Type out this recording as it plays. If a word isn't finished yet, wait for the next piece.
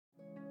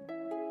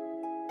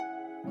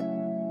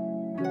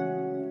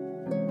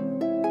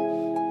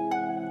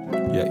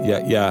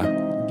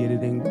Yeah. Get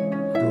it in, go.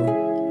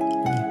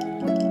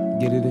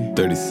 Get it in.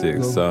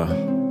 36, go.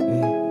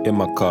 in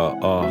my car,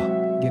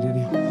 Get it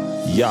in.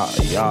 Yeah.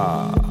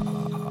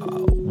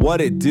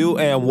 What it do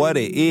and what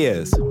it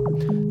is.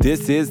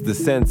 This is the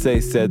Sensei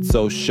Said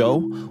So show.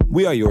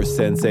 We are your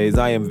senseis.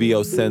 I am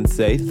VO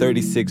Sensei,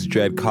 36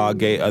 Dread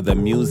Kage of the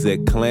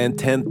Music Clan,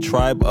 10th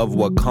Tribe of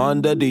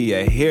Wakanda. Do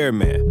you hear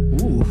me?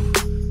 Ooh,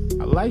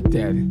 I like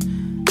that.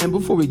 And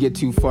before we get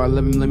too far,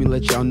 let me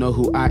let y'all know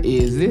who I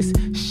is. This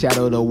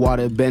Shadow the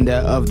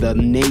Waterbender of the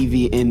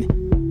Navy.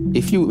 And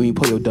if you with me,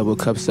 pull your double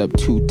cups up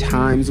 2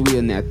 times. We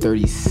in that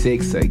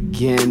 36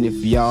 again, if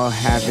y'all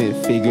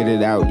haven't figured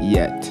it out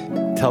yet.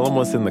 Tell them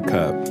what's in the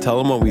cup. Tell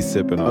them what we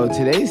sipping on. Oh,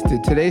 today's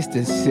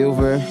the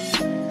silver.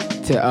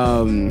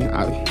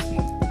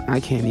 I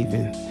can't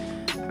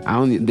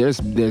even.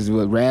 There's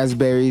what,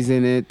 raspberries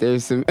in it.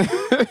 There's some.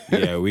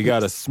 Yeah, we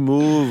got a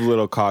smooth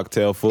little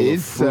cocktail full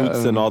of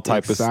fruits and all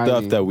type exciting. of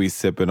stuff that we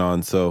sipping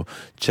on. So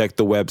check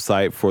the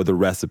website for the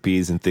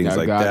recipes and things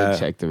like gotta that.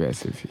 check the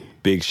recipe.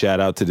 Big shout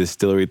out to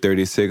Distillery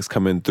 36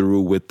 coming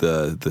through with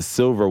the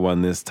silver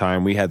one this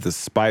time. We had the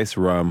spice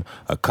rum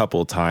a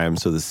couple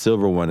times, so the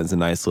silver one is a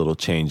nice little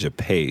change of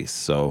pace.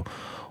 So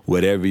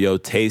whatever your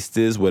taste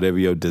is, whatever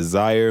your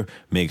desire,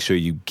 make sure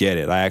you get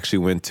it. I actually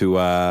went to,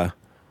 where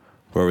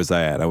was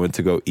I at? I went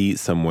to go eat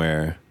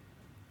somewhere.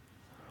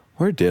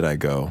 Where did I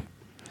go?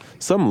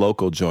 Some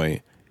local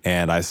joint.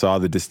 And I saw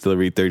the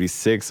Distillery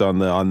 36 on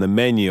the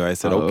menu. I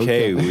said,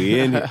 okay, we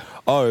in here.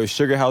 Oh, it was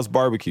Sugar House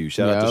Barbecue.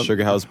 Shout out to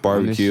Sugar House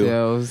Barbecue.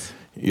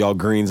 Y'all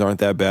greens aren't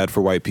that bad for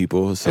white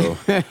people, so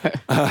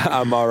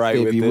I'm all right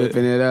with it.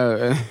 Whipping it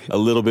up. A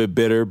little bit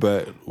bitter,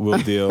 but we'll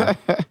deal.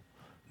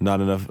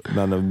 Not enough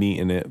meat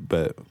in it,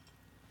 but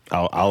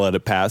I'll let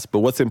it pass. But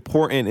what's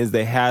important is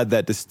they had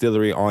that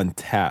distillery on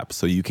tap,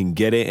 so you can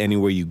get it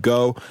anywhere you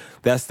go.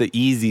 That's the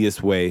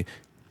easiest way,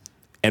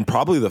 and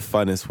probably the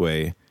funnest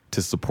way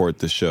to support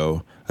the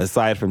show,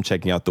 aside from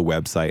checking out the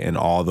website and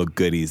all the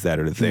goodies that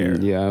are there.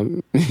 Yeah,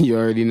 you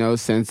already know,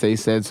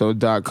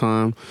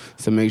 senseisaidso.com.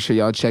 So make sure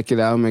y'all check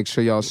it out. Make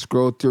sure y'all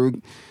scroll through,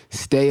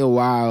 stay a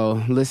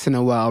while, listen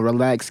a while,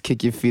 relax,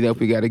 kick your feet up.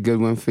 We got a good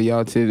one for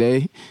y'all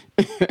today.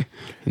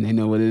 And they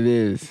know what it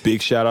is.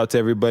 Big shout out to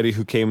everybody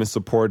who came and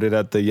supported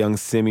at the Young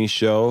Simi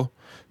show.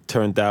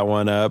 Turned that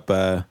one up.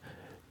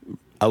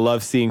 I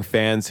love seeing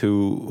fans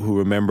who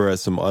remember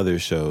us from other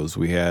shows.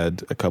 We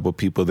had a couple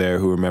people there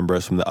who remember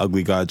us from the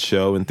Ugly God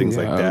show and things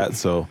like that.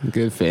 So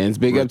good fans.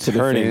 Big up to the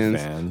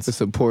fans, the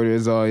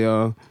supporters, all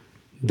y'all.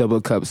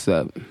 Double cups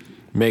up.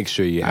 Make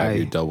sure you have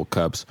your double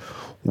cups.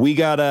 We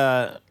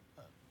got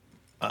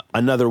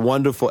another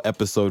wonderful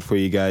episode for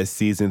you guys.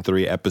 Season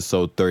 3,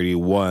 episode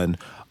 31.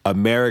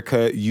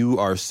 America, you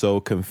are so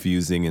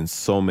confusing in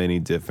so many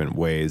different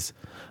ways.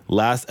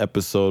 Last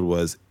episode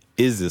was,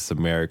 is this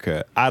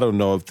America? I don't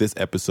know if this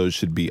episode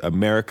should be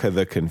America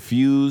the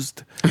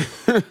Confused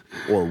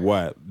or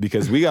what,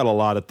 because we got a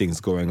lot of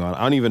things going on.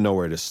 I don't even know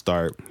where to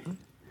start.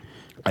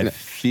 I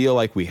feel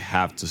like we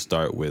have to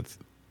start with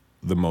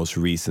the most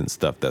recent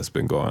stuff that's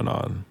been going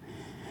on.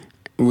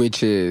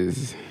 Which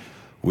is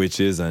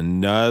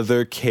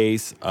another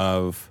case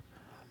of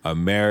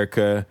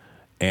America,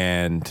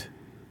 and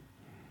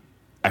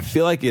I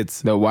feel like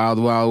it's the Wild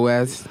Wild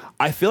West.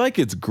 I feel like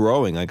it's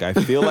growing. Like, I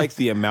feel like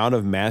the amount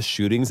of mass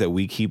shootings that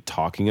we keep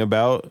talking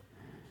about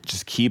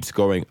just keeps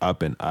going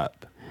up and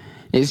up.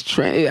 It's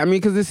trendy. I mean,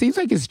 because it seems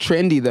like it's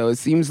trendy, though. It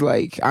seems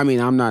like, I mean,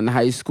 I'm not in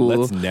high school.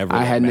 Let's never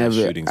let mass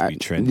shootings be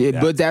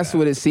trendy. But that's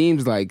what it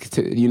seems like.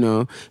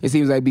 It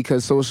seems like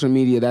because social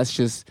media, that's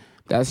just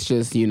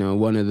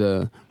one of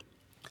the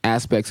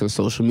aspects of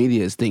social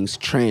media is things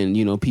trend.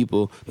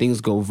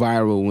 Things go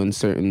viral when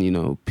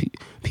certain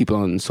people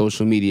on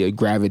social media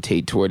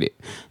gravitate toward it.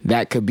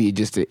 That could be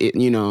just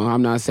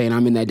I'm not saying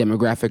I'm in that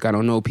demographic. I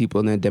don't know people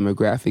in that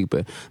demographic,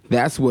 but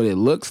that's what it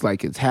looks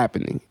like it's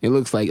happening. It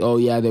looks like, oh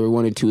yeah, there were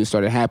 1 or 2, it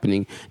started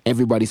happening.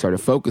 Everybody started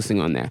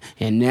focusing on that,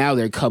 and now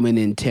they're coming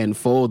in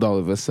tenfold. All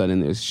of a sudden,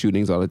 there's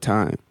shootings all the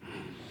time.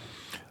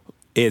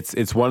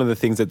 It's one of the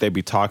things that they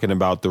be talking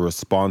about, the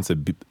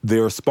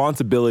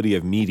responsibility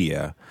of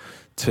media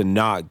to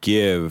not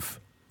give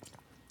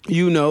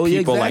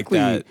people like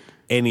that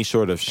any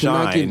sort of shine.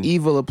 To not give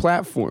evil a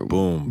platform.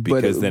 Boom,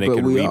 because then it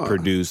can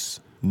reproduce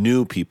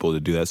new people to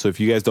do that. So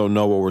if you guys don't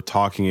know what we're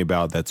talking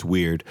about, that's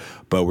weird.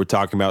 But we're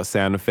talking about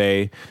Santa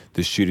Fe,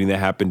 the shooting that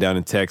happened down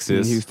in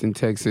Texas. In Houston,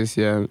 Texas,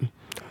 yeah.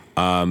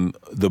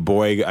 The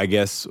boy, I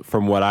guess,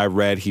 from what I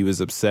read, he was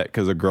upset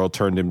because a girl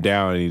turned him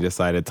down and he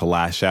decided to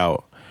lash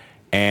out.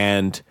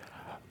 And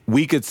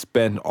we could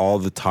spend all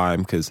the time,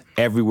 because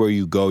everywhere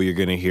you go, you're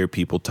going to hear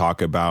people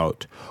talk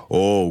about,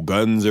 oh,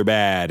 guns are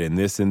bad and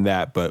this and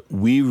that. But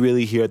we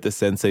really here at the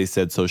Sensei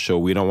Said So show,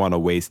 we don't want to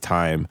waste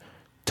time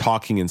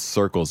talking in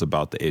circles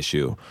about the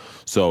issue.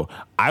 So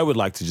I would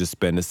like to just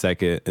spend a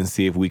second and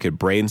see if we could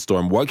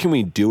brainstorm, what can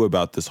we do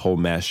about this whole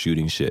mass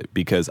shooting shit?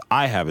 Because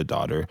I have a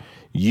daughter,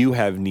 you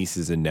have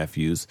nieces and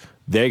nephews,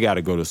 they got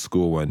to go to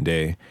school one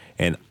day,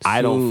 and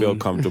I don't feel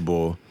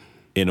comfortable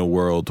in a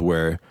world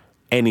where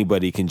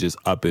anybody can just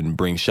up and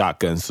bring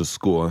shotguns to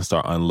school and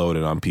start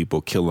unloading on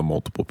people, killing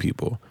multiple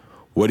people.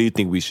 What do you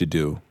think we should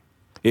do?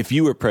 If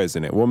you were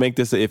president, we'll make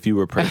this a if you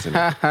were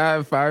president.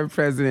 If I were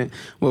president,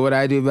 what would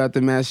I do about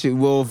the mass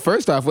shootings? Well,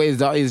 first off,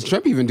 wait, is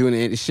Trump even doing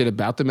any shit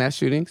about the mass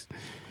shootings?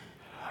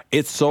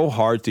 It's so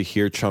hard to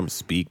hear Trump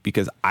speak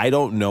because I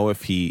don't know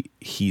if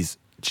he's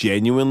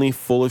genuinely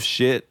full of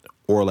shit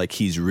or like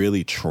he's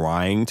really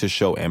trying to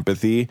show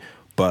empathy,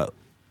 but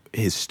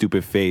his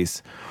stupid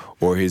face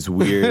or his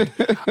weird,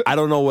 I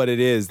don't know what it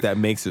is that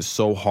makes it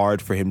so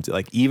hard for him to,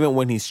 like, even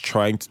when he's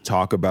trying to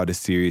talk about a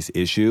serious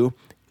issue,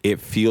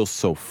 it feels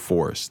so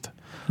forced.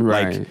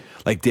 Right.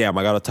 Like, damn,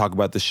 I got to talk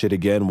about this shit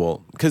again.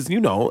 Well, because, you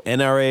know,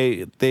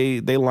 NRA,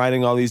 they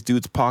lining all these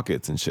dudes'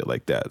 pockets and shit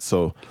like that.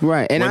 So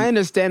right, and I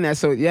understand that.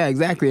 So yeah,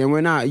 exactly. And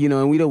we're not, you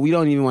know, and we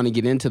don't even want to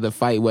get into the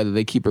fight whether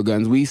they keep our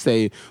guns. We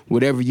say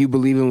whatever you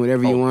believe in,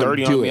 whatever you want,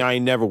 30 do on it. me, I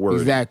ain't never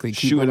worried. Exactly.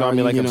 Shooting on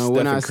me like I'm Stephen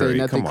we're not Curry. saying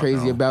nothing Come on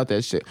crazy now. about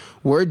that shit.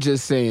 We're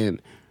just saying,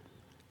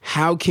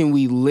 how can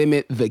we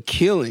limit the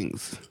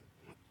killings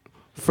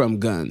from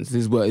guns?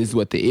 Is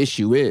what the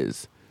issue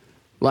is.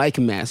 Like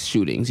mass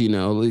shootings, you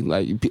know,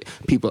 like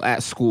people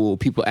at school,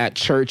 people at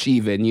church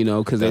even, you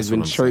know, because there's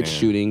been church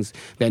shootings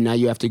that now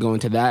you have to go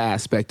into that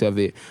aspect of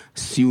it.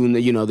 Soon,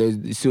 you know,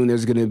 there's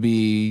going to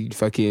be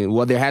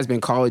there has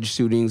been college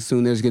shootings.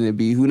 Soon there's going to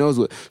be, who knows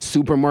what,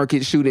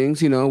 supermarket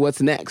shootings, you know,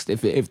 what's next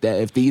if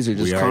these are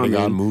just we already common.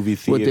 got movie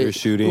theater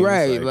shootings.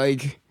 Right,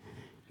 like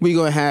we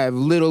gonna have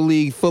little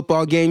league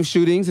football game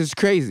shootings. It's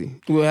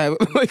crazy. We gonna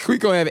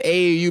have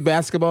AAU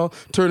basketball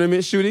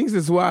tournament shootings.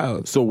 It's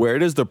wild. So where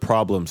does the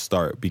problem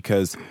start?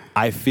 Because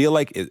I feel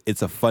like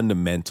it's a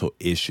fundamental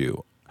issue,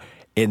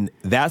 and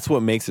that's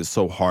what makes it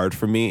so hard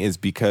for me. Is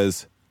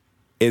because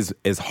as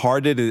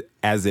hard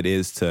as it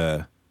is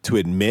to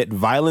admit,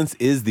 violence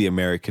is the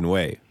American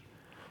way.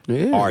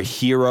 Yeah. Our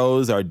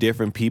heroes are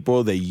different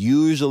people. They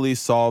usually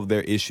solve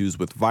their issues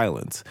with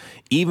violence.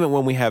 Even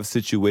when we have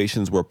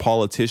situations where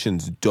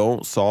politicians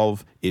don't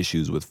solve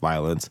issues with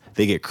violence,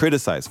 they get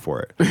criticized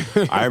for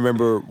it. I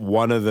remember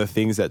one of the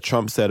things that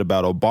Trump said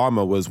about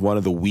Obama was one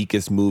of the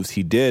weakest moves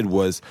he did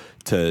was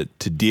to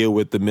deal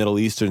with the Middle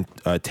Eastern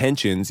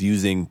tensions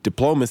using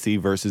diplomacy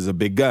versus a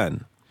big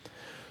gun.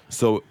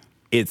 So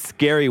it's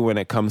scary when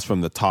it comes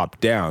from the top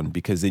down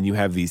because then you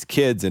have these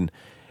kids, and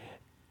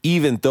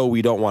even though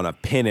we don't want to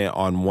pin it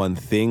on one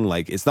thing,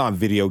 like it's not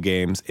video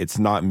games, it's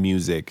not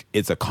music,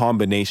 it's a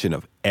combination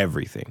of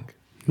everything.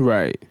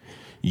 Right.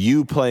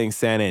 You playing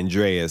San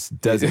Andreas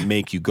doesn't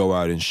make you go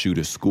out and shoot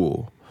a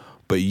school.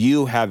 But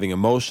you having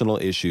emotional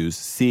issues,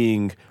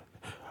 seeing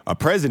a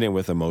president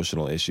with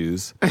emotional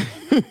issues,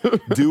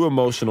 do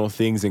emotional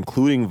things,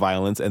 including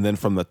violence, and then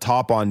from the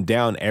top on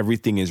down,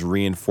 everything is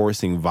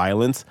reinforcing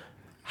violence.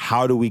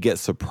 How do we get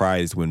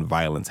surprised when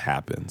violence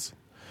happens?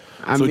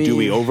 So do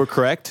we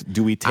overcorrect?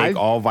 Do we take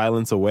all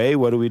violence away?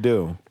 What do we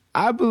do?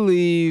 I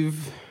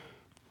believe,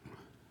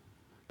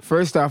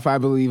 first off, I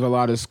believe a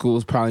lot of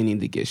schools probably need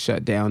to get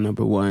shut down.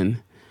 Number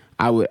one,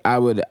 I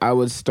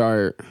would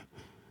start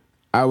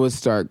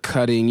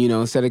cutting, you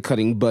know, instead of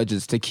cutting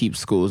budgets to keep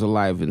schools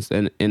alive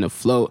and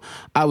afloat,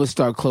 I would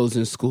start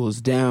closing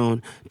schools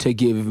down to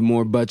give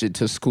more budget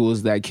to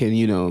schools that can,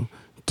 you know,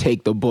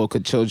 take the bulk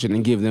of children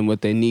and give them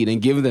what they need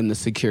and give them the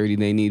security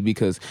they need,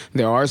 because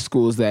there are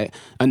schools that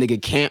a nigga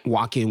can't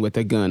walk in with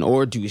a gun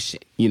or do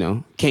shit, you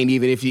know, can't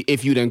even,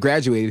 if you done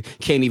graduated,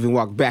 can't even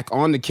walk back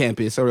on the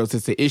campus or else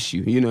it's an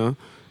issue, you know.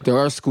 There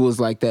are schools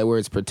like that where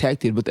it's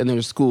protected, but then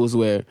there's schools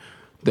where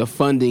the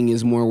funding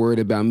is more worried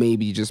about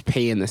maybe just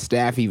paying the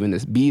staff even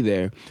to be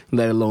there,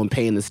 let alone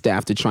paying the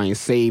staff to try and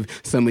save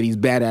some of these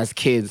badass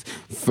kids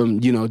from,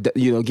 you know,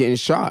 getting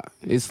shot.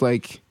 It's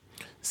like,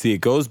 see, it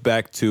goes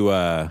back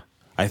to,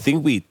 I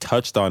think we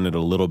touched on it a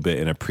little bit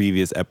in a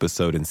previous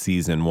episode in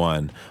season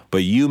 1, but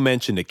you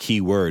mentioned a key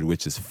word,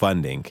 which is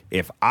funding.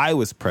 If I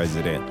was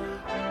president,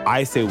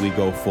 I say we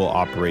go full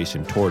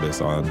Operation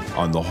Tortoise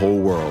on the whole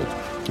world.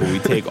 Where we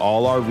take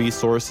all our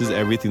resources,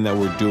 everything that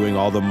we're doing,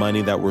 all the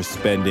money that we're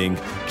spending,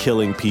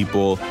 killing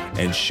people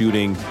and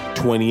shooting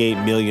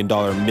 $28 million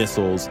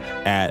missiles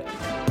at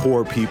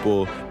poor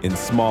people in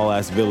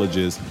small-ass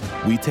villages.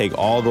 We take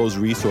all those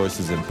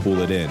resources and pool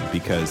it in,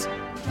 because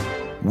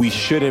we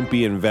shouldn't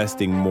be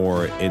investing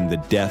more in the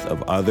death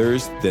of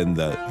others than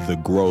the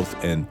growth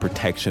and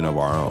protection of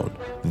our own.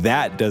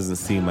 That doesn't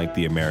seem like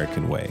the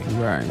American way.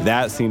 Right.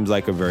 That seems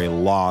like a very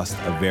lost,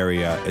 a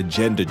very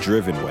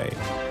agenda-driven way,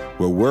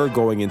 where we're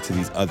going into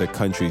these other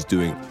countries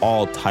doing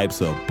all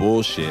types of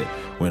bullshit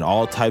when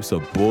all types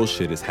of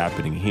bullshit is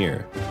happening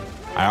here.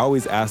 I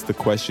always ask the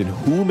question,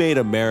 who made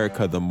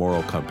America the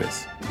moral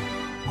compass?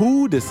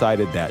 Who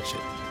decided that shit?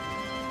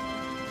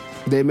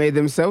 they made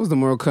themselves the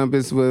moral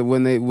compass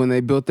when they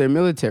built their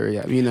military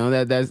up. You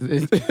know, that's.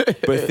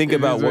 But think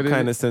about what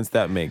kind of sense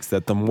that makes.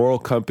 That the moral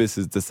compass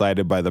is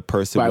decided by the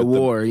person by with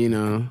war, you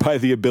know, by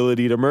the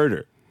ability to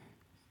murder.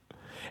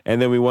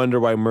 And then we wonder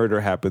why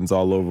murder happens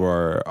all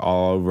over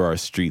our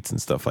streets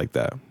and stuff like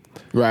that.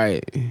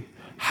 Right.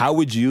 how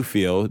would you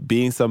feel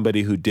being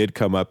somebody who did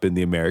come up in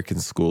the American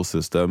school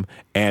system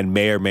and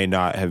may or may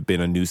not have been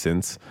a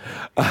nuisance?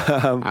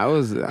 How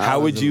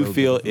would you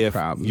feel if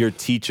your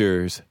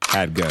teachers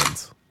had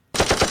guns?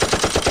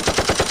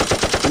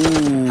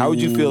 Ooh. How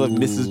would you feel if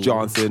Mrs.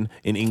 Johnson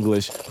in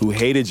English, who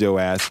hated your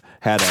ass,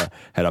 had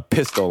a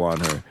pistol on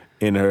her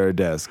in her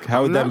desk?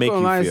 How would that make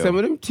you feel? Some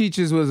of them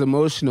teachers was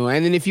emotional.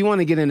 And then if you want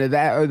to get into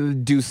that, or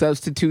do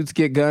substitutes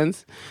get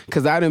guns?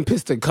 Because I done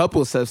pissed a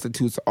couple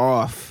substitutes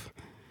off.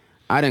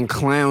 I done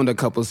clowned a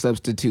couple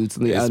substitutes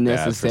unnecessarily.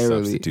 Bad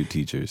for substitute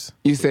teachers.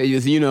 You say,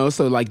 you know,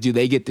 so like, do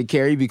they get to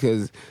carry?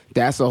 Because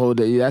that's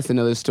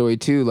another story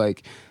too.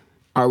 Like,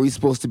 are we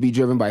supposed to be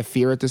driven by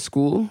fear at the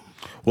school?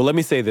 Well, let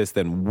me say this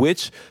then.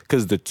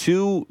 Because the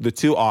two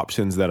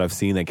options that I've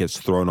seen that gets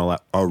thrown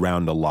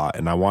around a lot,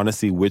 and I want to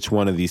see which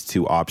one of these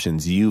two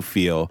options you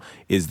feel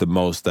is the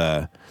most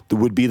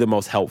would be the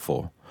most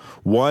helpful.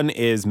 One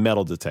is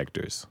metal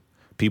detectors.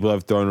 People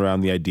have thrown around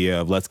the idea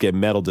of let's get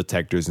metal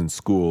detectors in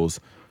schools.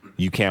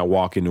 You can't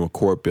walk into a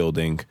court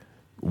building.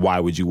 Why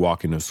would you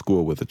walk into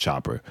school with a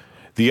chopper?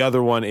 The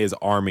other one is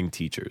arming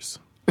teachers.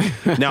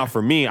 Now,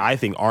 for me, I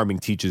think arming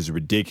teachers is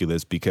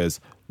ridiculous because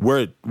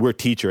we're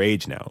teacher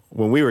age now.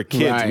 When we were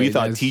kids, we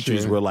thought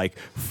teachers were like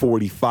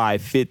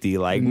 45, 50.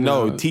 Like,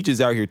 no, teachers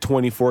out here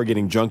 24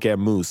 getting drunk at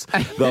Moose.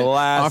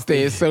 Off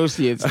their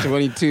associates,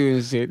 22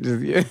 and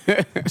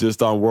shit.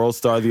 Just on World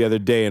Star the other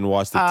day and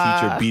watched the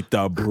teacher beat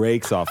the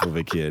brakes off of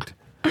a kid.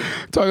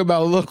 Talk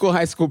about a local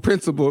high school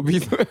principal.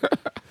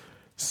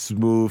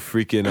 Smooth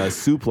freaking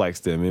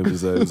suplexed him. It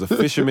was a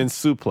fisherman's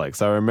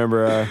suplex. I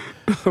remember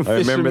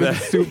that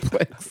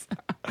suplex.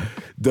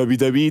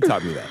 WWE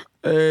taught me that.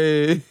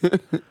 Hey.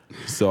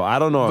 So I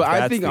don't know. But if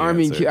that's I think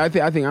answer.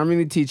 I think arming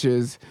the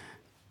teachers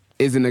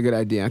isn't a good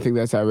idea. I think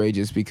that's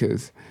outrageous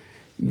because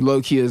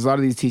low key, there's a lot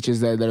of these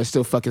teachers that are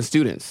still fucking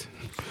students.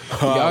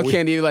 Y'all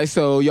can't even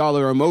so y'all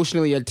are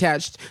emotionally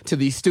attached to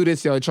these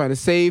students y'all are trying to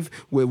save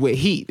with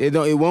heat. It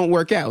won't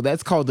work out.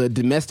 That's called a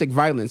domestic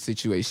violence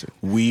situation.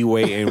 We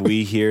wait and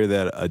we hear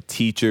that a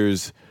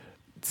teacher's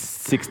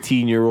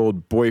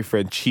 16-year-old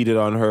boyfriend cheated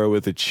on her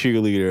with a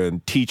cheerleader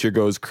and teacher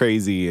goes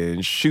crazy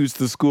and shoots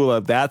the school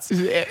up. That's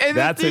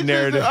a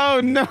narrative. Oh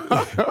no.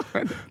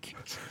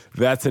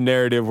 That's a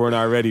narrative we're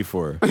not ready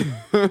for.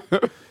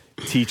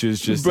 Teachers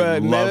just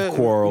love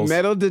quarrels.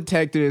 Metal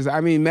detectors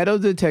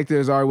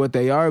are what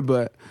they are,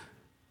 but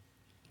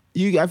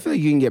I feel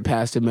like you can get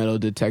past a metal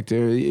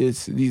detector.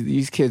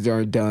 These kids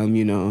aren't dumb,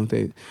 you know.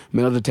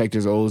 Metal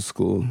detectors old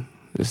school.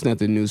 It's not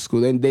the new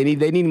school. They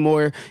need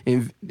more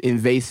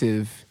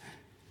invasive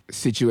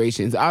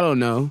situations. I don't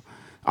know.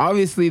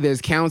 Obviously,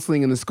 there's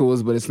counseling in the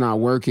schools, but it's not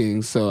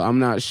working. So I'm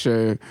not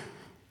sure.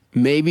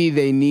 Maybe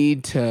they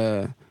need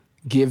to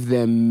give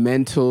them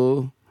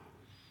mental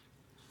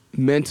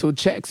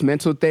checks,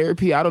 mental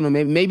therapy. I don't know.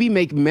 Maybe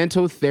make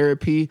mental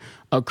therapy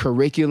a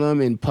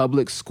curriculum in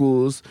public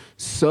schools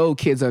so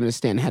kids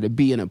understand how to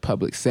be in a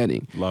public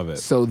setting. Love it.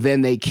 So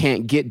then they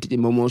can't get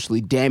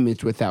emotionally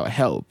damaged without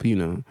help, you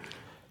know.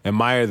 And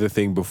my other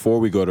thing before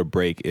we go to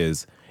break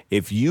is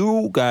if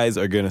you guys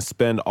are going to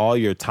spend all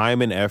your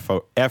time and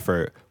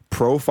effort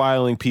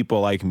profiling people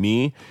like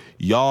me,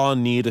 y'all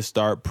need to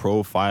start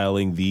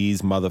profiling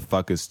these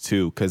motherfuckers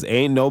too, because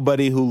ain't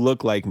nobody who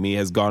looked like me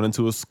has gone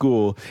into a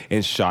school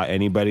and shot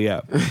anybody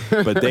up.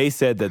 But they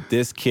said that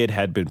this kid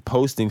had been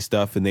posting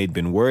stuff and they'd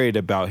been worried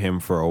about him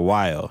for a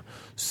while.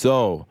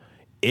 So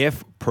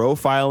if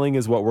profiling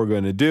is what we're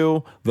going to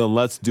do, then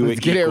let's do it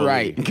equally. Get it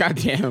right.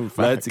 Goddamn.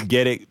 Fuck. Let's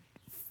get it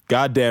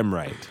goddamn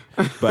right.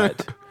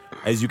 But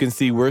as you can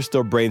see, we're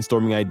still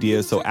brainstorming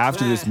ideas. So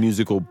after this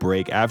musical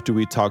break, after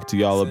we talk to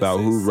y'all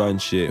about who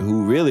runs shit,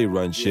 who really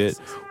runs shit,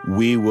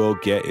 we will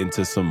get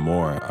into some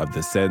more of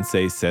the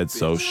Sensei Said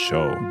So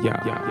show. Yeah.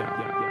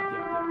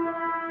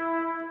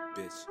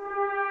 Bitch.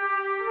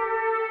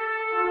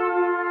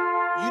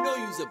 You know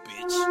you's a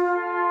bitch.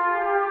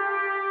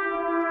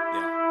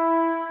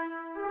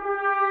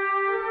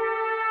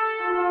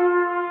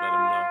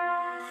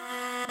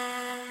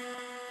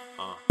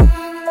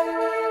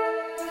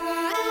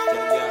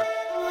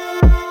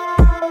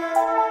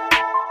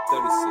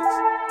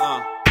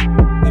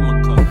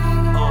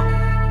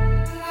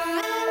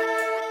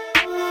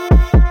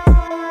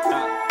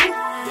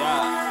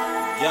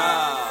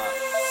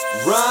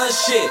 Run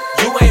shit,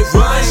 you ain't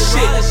run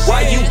shit.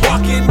 Why you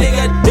walking,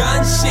 nigga,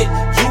 done shit?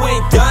 You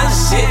ain't done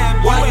shit.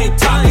 Why you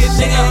talking,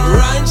 nigga,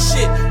 run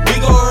shit? We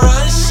gon'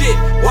 run shit.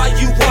 Why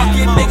you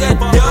walking, nigga,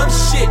 dumb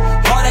shit?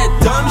 All that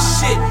dumb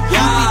shit,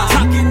 you be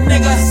talking,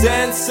 nigga.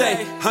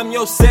 Sensei, I'm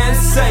your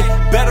sensei.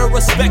 Better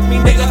respect me,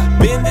 nigga.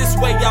 Been this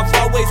way, I've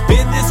always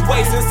been this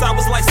way since I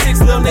was like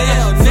 6, little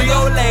nigga.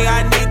 Free-ole,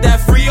 I need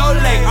that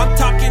free-ole. I'm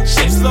talking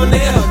chips, little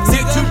nigga.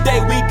 See today,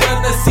 we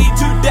gonna see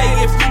today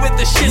if you with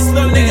the shits,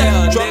 little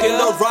nigga. Drunk in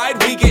the ride,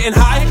 we getting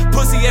high.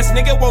 Pussy ass ass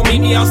nigga won't meet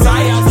me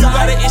outside. You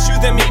got an issue,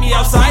 then meet me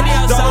outside.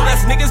 Double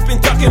ass niggas been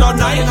ducking all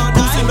night.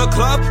 Goose in the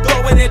club,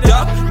 throwing it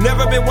up.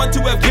 Never been one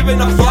to have given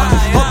a fuck.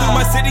 All through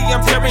my city,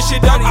 I'm tearing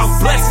shit up. I'm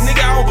blessed,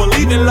 nigga, I don't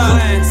believe in love.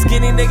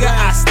 Skinny nigga,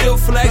 I still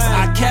flex.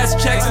 I cash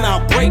checks and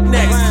I'll break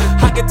necks.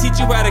 I can teach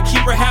you how to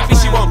keep her happy.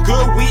 She want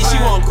good weed, she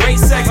want great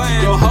sex.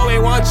 Yo, hoe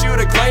ain't want you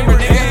to claim her,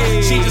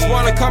 nigga. She just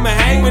wanna come and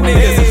hang with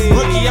niggas.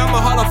 Rookie, I'm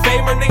a Hall of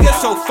Famer, nigga.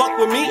 So fuck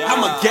with me,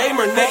 I'm a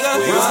gamer, nigga.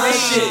 Run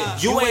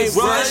shit, you ain't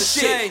run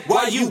shit.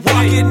 Why you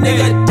walking,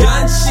 nigga?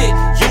 Done shit,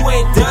 you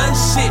ain't done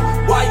shit.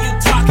 Why you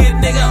talking,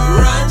 nigga?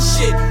 Run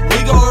shit,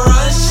 we gon'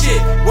 run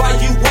shit. Why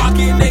you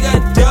walking, nigga?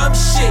 Dumb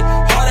shit,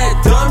 all that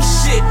dumb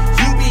shit.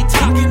 You be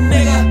talking,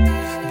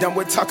 nigga. Done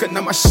with talking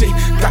on my shit.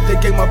 Got the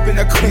game up in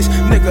a clinch.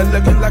 Nigga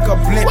looking like a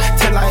blimp.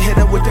 Till I hit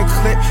her with the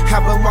clip.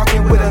 Have her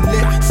walking with a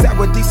lip. Sat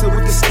with decent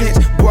with the stench.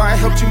 Boy, I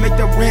helped you make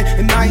the rent.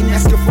 And I ain't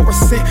asking for a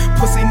cent.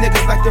 Pussy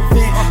niggas like the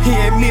vent. He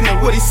ain't meaning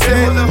what he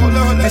said. Hold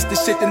on. That's the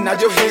shit that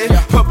nod your head.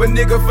 Pump a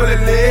nigga for the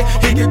lead.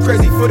 He get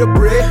crazy for the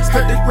bread.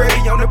 Spent the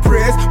gravy on the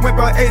press. Went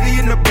about 80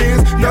 in the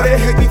bins. Know they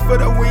hate me for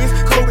the wins.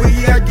 Kobe,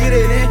 yeah, I get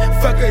it in.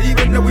 Fuck her,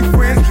 even though we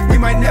friends. We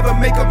might never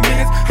make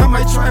amends. I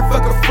might try and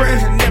fuck a friend.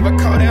 And never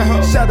call that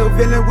hoe. Shadow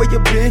villain, where you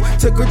been?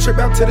 Took a trip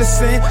out to the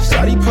sin.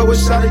 Shotty poet,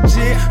 shot a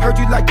gin. Heard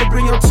you like to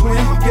bring your twin.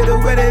 Get her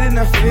wetter than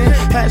a fin.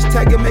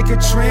 Hashtag and make a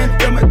trend.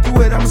 I'ma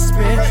do it, I'ma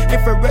spin.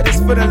 Infrared is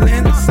for the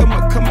land.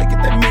 Someone come and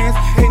get that man's.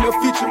 Ain't no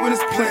future when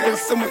it's planned.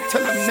 Someone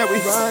tell them that we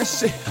run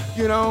shit.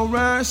 You don't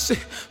run shit.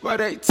 Why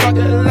they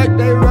talking like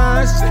they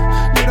run shit?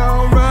 You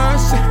don't run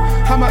shit.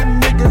 How my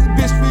niggas,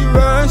 bitch, we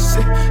run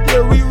shit.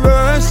 Yeah, we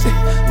run shit.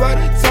 Why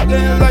they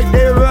talking like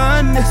they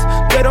run this?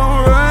 They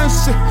don't run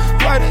shit.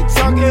 Why they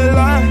talking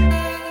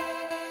like?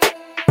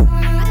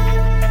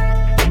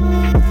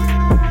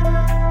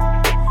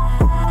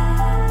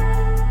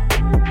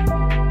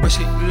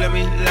 She let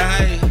me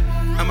lie,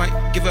 I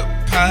might give up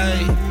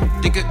pie.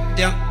 Dig it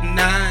down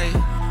night.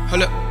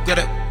 Hold up, grab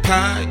a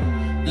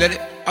pie. Let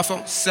it off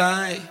on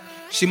side.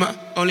 She my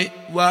only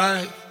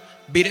wife.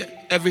 Beat it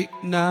every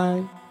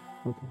night.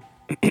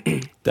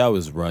 That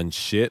was Run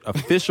Shit.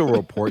 Official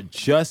report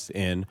just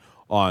in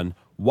on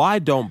why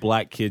don't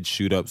black kids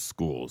shoot up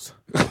schools?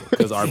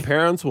 Because our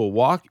parents will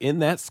walk in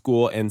that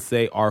school and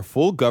say our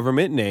full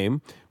government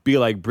name, be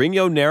like, bring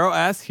your narrow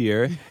ass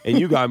here, and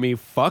you got me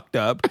fucked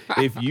up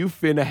if you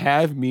finna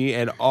have me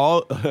and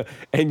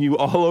you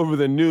all over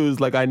the news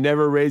like I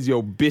never raised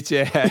your bitch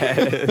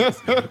ass.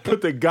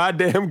 Put the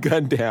goddamn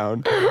gun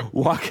down,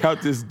 walk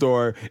out this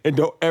door, and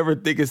don't ever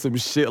think of some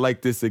shit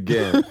like this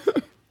again.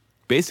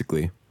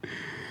 Basically.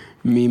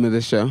 Meme of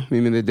the show,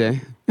 meme of the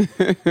day.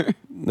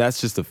 That's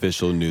just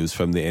official news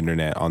from the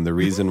internet on the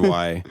reason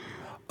why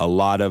a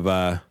lot of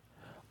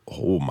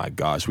oh my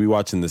gosh, we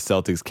watching the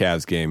Celtics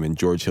Cavs game and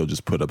George Hill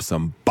just put up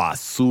some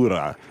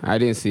basura. I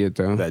didn't see it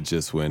though. That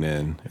just went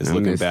in. It's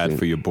looking bad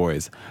for your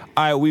boys.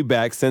 All right, we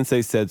back.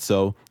 Sensei Said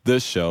So, the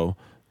show.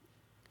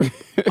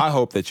 I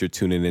hope that you're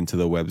tuning into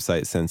the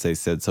website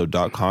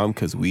senseisaidso.com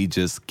because we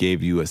just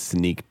gave you a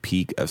sneak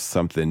peek of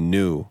something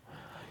new.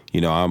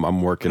 You know,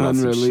 I'm working on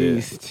some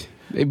shit.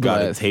 They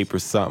got a tape or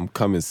something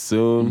coming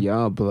soon.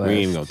 Y'all blessed. We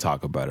ain't even gonna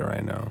talk about it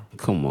right now.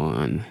 Come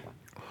on.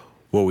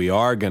 What we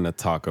are gonna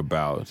talk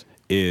about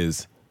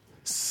is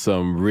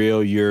some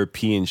real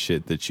European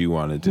shit that you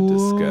wanted to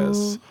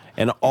discuss.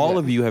 And all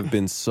of you have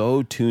been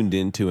so tuned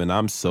into, and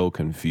I'm so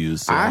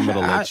confused, so I'm gonna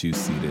let you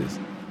see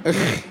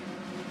this.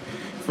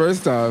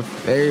 First off,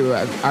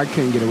 I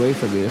couldn't get away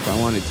from it if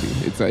I wanted to.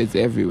 It's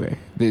everywhere.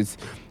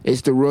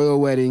 It's the royal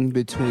wedding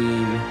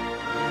between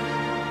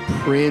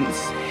Prince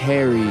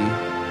Harry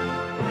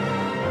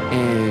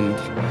and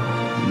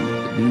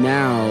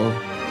now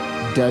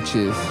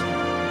Duchess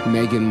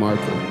Meghan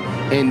Markle,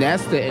 and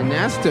that's the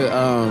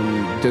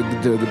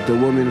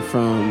woman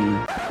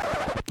from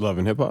Love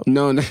and Hip Hop.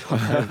 No,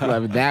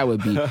 that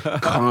would be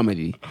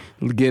comedy.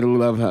 Get a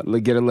Love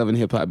and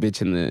Hip Hop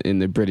bitch in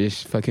the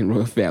British fucking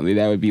royal family.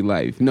 That would be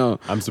life. No,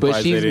 I'm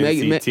surprised they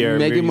didn't see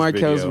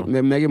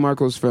Meghan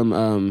Markle's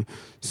from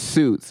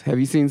Suits. Have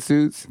you seen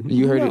Suits?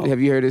 You heard it?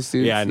 Have you heard of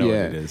Suits? Yeah, I know what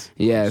it is.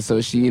 Yeah,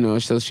 so she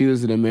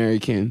was an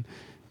American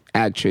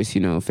actress,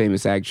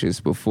 famous actress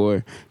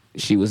before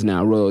she was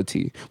now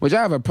royalty, which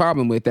I have a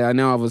problem with that.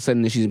 Now all of a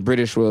sudden that she's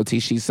British royalty,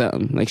 she's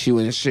something. Like she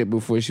wasn't shit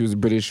before she was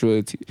British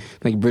royalty.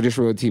 Like British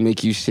royalty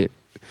make you shit.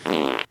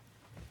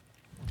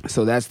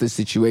 So that's the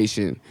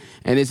situation.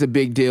 And it's a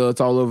big deal.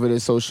 It's all over the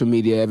social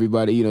media.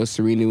 Everybody,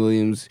 Serena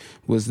Williams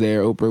was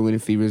there. Oprah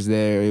Winfrey was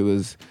there. It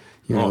was,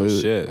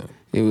 shit.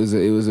 It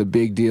was a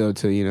big deal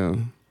to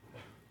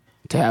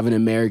have an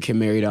American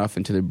married off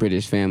into the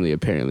British family,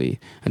 apparently.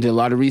 I did a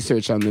lot of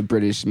research on the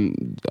British,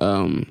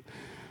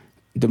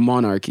 the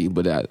monarchy,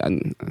 but I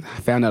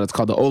found out it's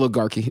called the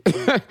oligarchy.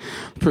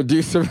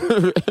 Producer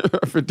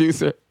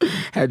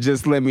had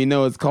just let me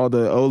know it's called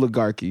the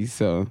oligarchy,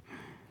 so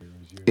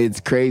it's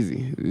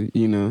crazy,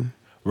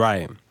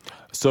 Right.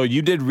 So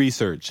you did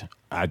research.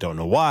 I don't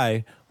know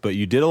why, but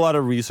you did a lot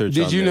of research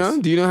on this. Did you know?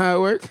 Do you know how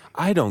it works?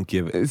 I don't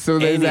give it. So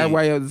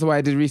that's why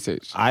I did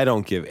research. I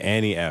don't give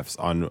any Fs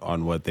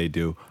on what they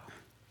do.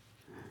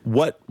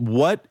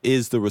 what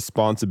is the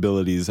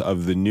responsibilities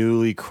of the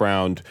newly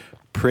crowned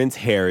Prince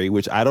Harry,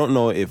 which I don't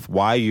know if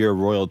why you're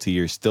royalty,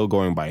 you're still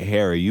going by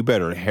Harry. You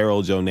better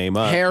herald your name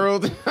up.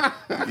 Harold.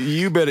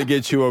 You better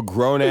get you a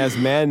grown-ass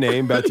man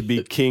name about to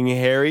be King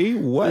Harry.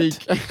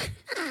 What?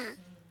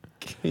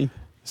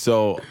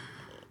 So,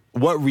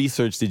 what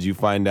research did you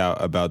find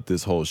out about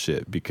this whole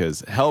shit?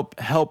 Because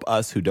help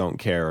us who don't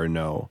care or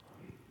know.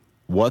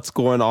 What's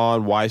going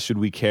on? Why should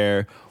we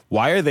care?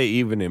 Why are they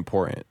even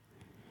important?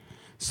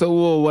 So,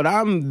 well, what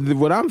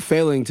I'm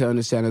failing to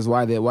understand is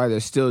why they're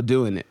still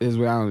doing it. Is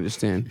what I don't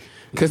understand.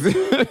 Because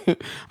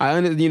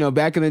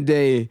back in the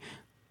day,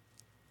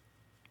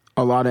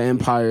 a lot of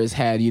empires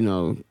had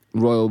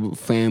royal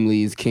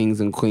families, kings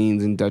and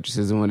queens and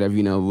duchesses and whatever.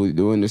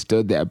 We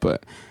understood that,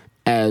 but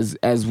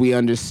as we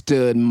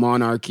understood,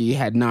 monarchy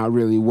had not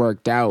really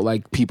worked out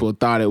like people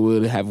thought it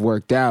would have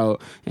worked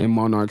out, and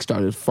monarchs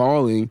started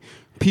falling.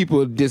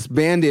 People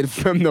disbanded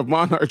from the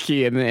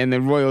monarchy and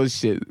the royal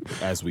shit.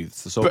 We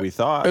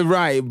thought.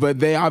 Right, but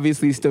they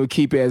obviously still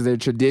keep it as their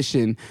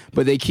tradition,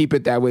 but they keep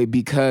it that way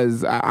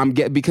because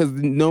because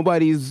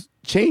nobody's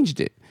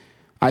changed it.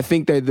 I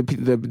think that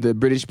the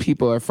British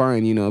people are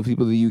fine,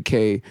 people of the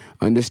UK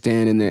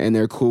understand and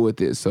they're cool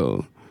with it.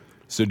 So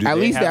do at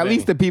least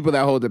the people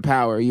that hold the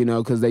power,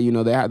 because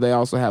they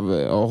also have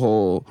a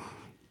whole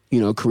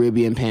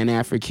Caribbean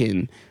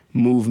Pan-African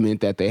movement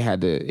that they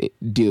had to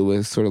deal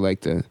with, sort of like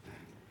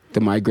the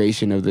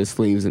migration of the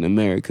slaves in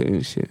America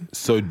and shit.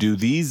 So do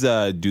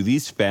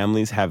these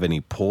families have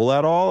any pull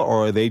at all,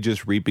 or are they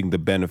just reaping the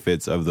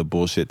benefits of the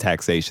bullshit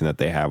taxation that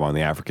they have on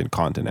the African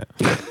continent?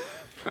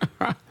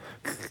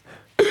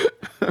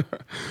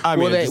 I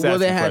mean, they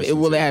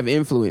have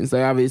influence.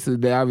 They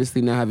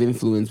obviously now have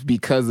influence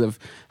because of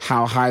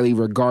how highly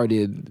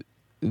regarded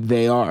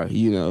they are.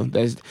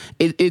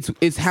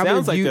 It's how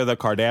sounds like they're the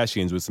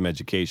Kardashians with some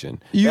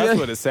education. Yeah. That's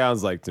what it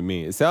sounds like to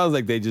me. It sounds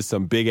like they just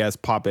some big ass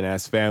poppin'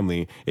 ass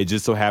family. It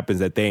just so happens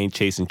that they ain't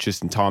chasing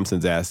Tristan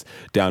Thompson's ass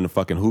down to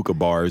fucking hookah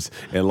bars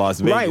in Las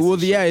Vegas. Right. Well,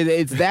 yeah,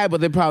 it's that. But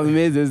the problem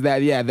is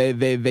that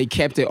they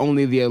kept it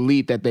only the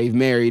elite that they've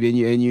married, and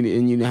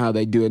you know how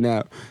they do it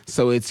now.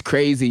 So it's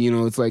crazy.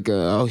 It's like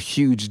a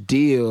huge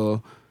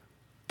deal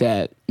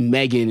that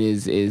Meghan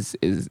is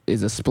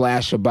a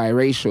splash of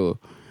biracial.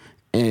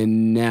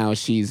 And now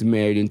she's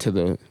married into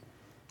the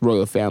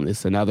royal family.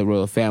 So now the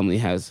royal family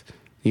has,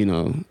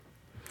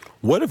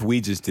 What if we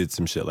just did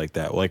some shit like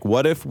that? Like,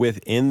 what if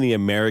within the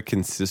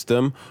American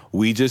system,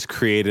 we just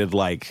created,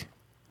 like,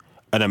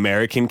 an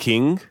American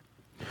king?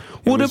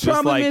 Well, the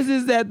problem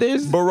is that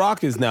there's...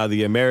 Barack is now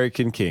the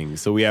American king.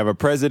 So we have a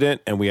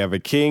president and we have a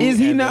king. Is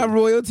he not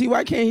royalty?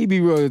 Why can't he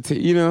be royalty,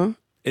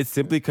 It's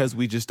simply because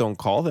we just don't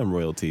call them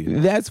royalty.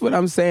 That's what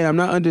I'm saying. I'm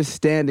not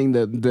understanding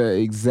the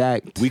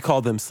exact... We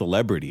call them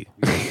celebrity.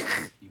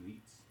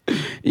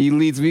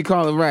 Elites. We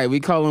call them, right. We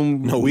call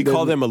them... No, we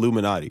call them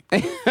Illuminati.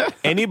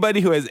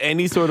 Anybody who has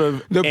any sort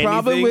of... The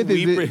problem with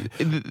it,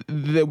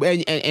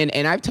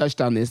 and I've touched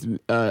on this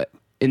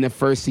in the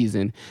first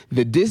season,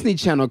 the Disney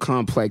Channel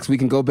complex, we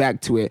can go back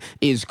to it,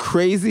 is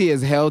crazy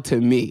as hell to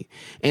me.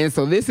 And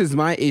so this is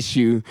my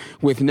issue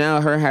with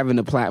now her having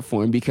a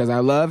platform, because I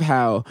love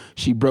how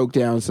she broke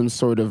down some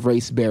sort of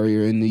race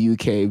barrier in the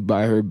UK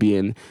by her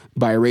being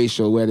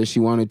biracial, whether she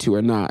wanted to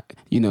or not,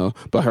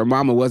 But her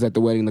mama was at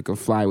the wedding looking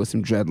fly with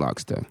some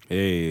dreadlocks, though.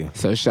 Hey.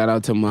 So shout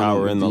out to mama.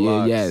 Power in the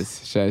locks.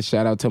 Yes.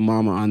 Shout out to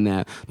mama on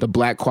that. The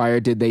black choir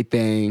did their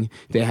thing.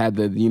 They had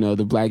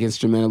the black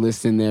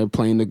instrumentalists in there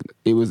playing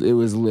it was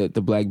lit,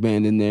 the black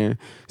band in there.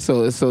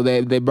 So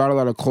they brought a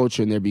lot of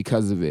culture in there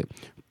because of it.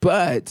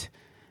 But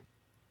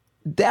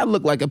that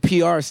looked like a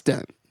PR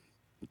stunt.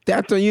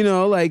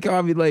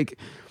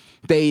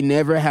 They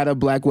never had a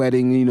black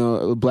wedding,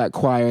 a black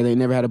choir. They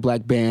never had a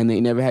black band. They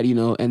never had,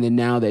 and then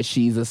now that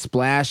she's a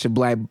splash of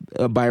black,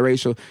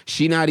 biracial,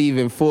 she not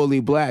even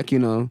fully black,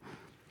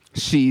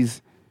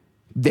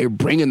 they're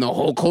bringing the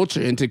whole culture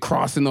into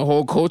crossing the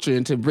whole culture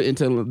into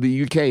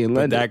the UK and London.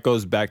 But that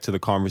goes back to the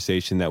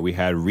conversation that we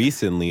had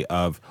recently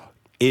of,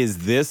 is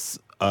this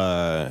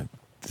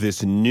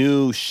this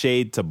new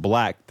shade to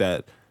black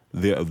that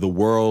the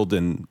world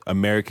and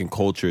American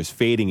culture is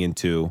fading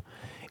into?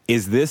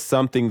 Is this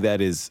something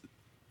that is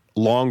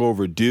long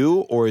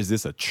overdue, or is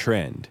this a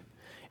trend?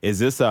 Is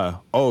this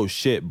oh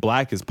shit,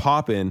 black is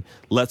popping,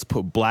 let's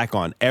put black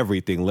on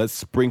everything. Let's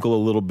sprinkle a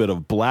little bit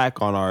of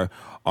black on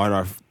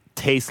our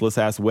tasteless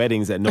ass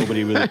weddings that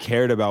nobody really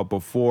cared about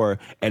before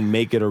and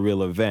make it a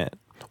real event?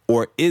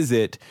 Or is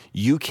it,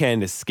 you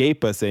can't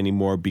escape us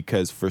anymore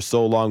because for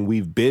so long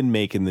we've been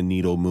making the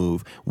needle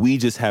move, we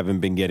just haven't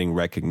been getting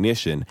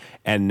recognition,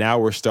 and now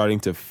we're starting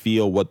to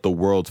feel what the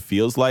world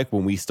feels like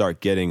when we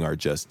start getting our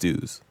just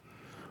dues?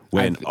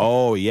 When,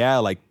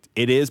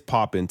 it is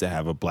popping to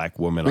have a black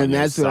woman on your side. And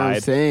that's what I'm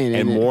saying.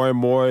 And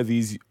more of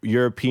these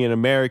European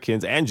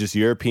Americans and just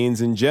Europeans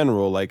in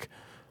general, like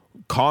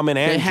Common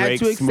and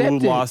Drake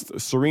smooth lost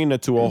Serena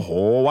to a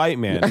whole white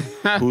man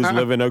who's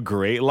living a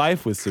great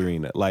life with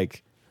Serena.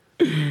 Like,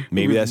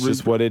 Maybe that's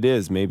just what it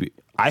is. Maybe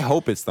I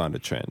hope it's not a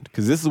trend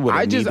because this is what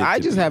I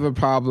just have a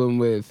problem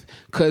with,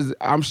 because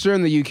I'm sure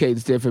in the UK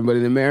it's different, but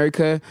in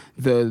America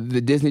the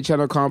Disney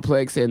Channel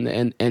complex and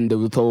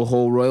the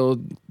whole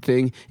royal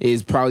thing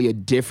is probably a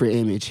different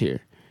image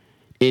here.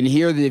 In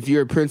here, if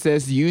you're a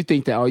princess, you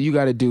think that all you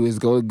got to do is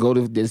go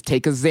to just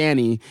take a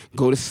Zanny,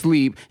 go to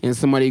sleep, and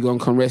somebody gonna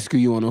come rescue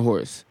you on a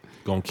horse.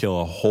 Gonna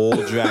kill a whole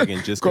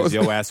dragon just because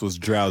your ass was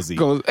drowsy.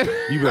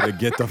 You better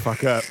get the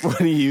fuck up.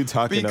 What are you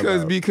talking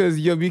about? Because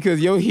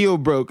your heel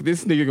broke.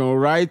 This nigga gonna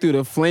ride through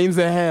the flames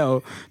of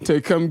hell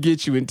to come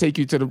get you and take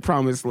you to the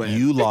promised land.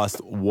 You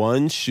lost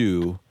one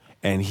shoe,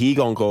 and he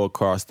gonna go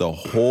across the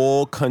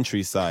whole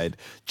countryside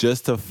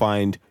just to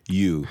find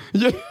you.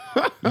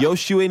 Your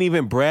shoe ain't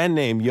even brand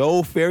name.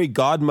 Yo, fairy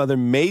godmother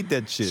made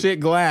that shit. Shit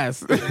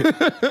glass.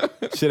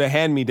 Should have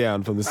hand me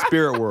down from the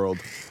spirit world.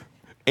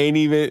 Ain't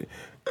even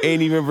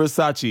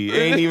Versace.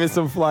 Ain't even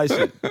some fly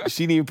shit.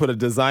 She didn't even put a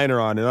designer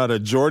on it. Not a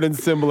Jordan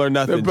symbol or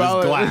nothing.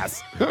 Just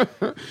glass.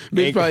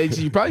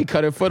 She probably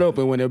cut her foot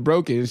open when it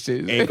broke and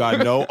shit. Ain't got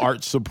no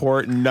arch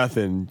support,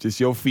 nothing. Just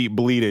your feet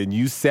bleeding.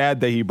 You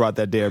sad that he brought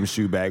that damn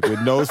shoe back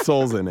with no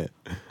soles in it.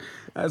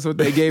 That's what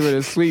they gave her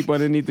to sleep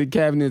underneath the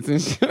cabinets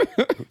and shit.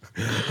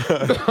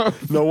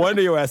 No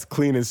wonder your ass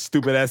clean and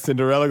stupid ass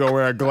Cinderella gonna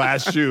wear a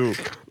glass shoe.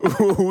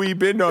 We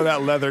been know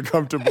that leather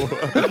comfortable.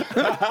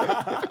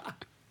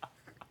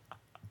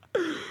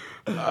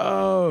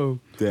 Oh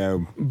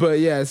damn! But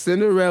yeah,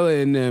 Cinderella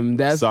and them.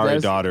 That's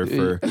daughter.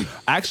 For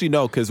actually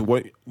no, because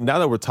now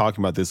that we're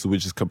talking about this,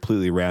 which is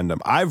completely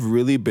random, I've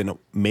really been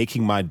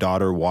making my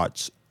daughter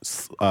watch.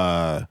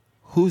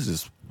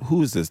 Who's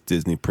this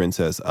Disney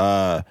princess?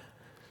 Not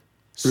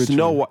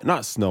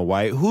Snow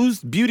White.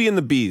 Who's Beauty and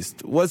the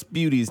Beast? What's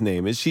Beauty's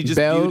name? Is she just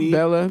Beauty?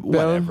 Bella?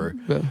 Whatever.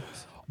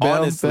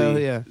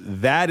 Honestly, yeah.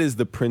 That is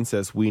the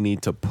princess we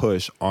need to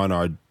push on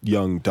our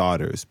young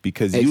daughters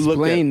because you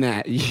explain look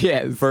at, that.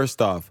 Yes.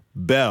 First off,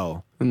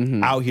 Belle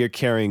out here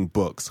carrying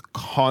books,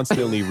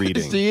 constantly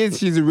reading.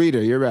 She's a reader.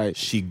 You're right.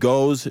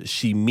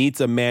 She meets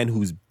a man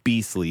who's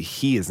beastly.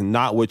 He is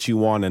not what you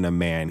want in a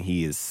man.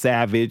 He is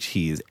savage.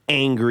 He is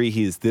angry.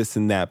 He is this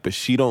and that. But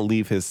she don't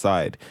leave his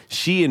side.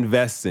 She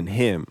invests in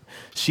him.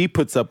 She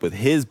puts up with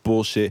his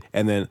bullshit,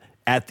 and then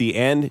at the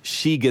end,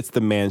 she gets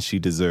the man she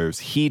deserves.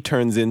 He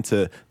turns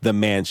into the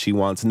man she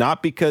wants,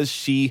 not because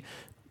she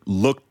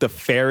looked the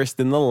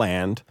fairest in the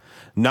land,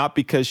 not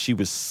because she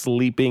was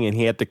sleeping and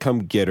he had to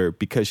come get her,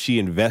 because she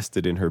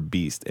invested in her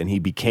beast and he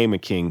became a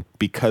king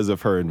because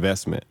of her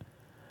investment.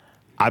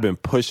 I've been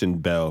pushing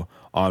Belle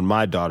on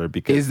my daughter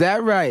because... Is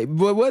that right?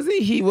 But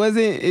wasn't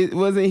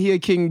he a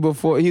king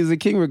before? He was a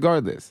king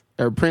regardless,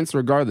 or prince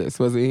regardless,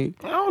 wasn't he?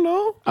 I don't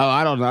know. Oh,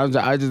 I don't know.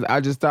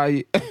 I just thought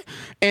he...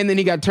 And then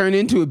he got turned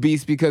into a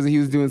beast because he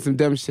was doing some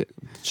dumb shit.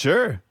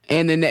 Sure.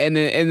 And then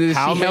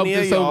How she helped many him.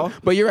 of y'all?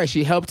 But you're right.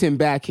 She helped him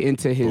back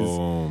into his.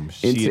 Boom.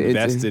 She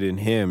invested in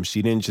him.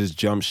 She didn't just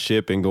jump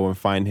ship and go and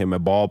find him a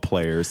ball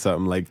player or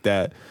something like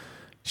that.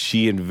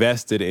 She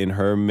invested in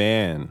her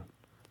man.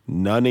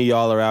 None of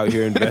y'all are out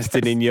here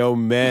invested in your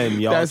men.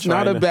 Y'all That's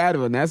not a bad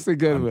one. That's a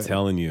good one. I'm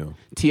telling you.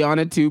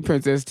 Tiana 2,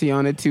 Princess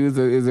Tiana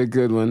 2 is a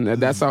good one.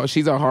 That's all.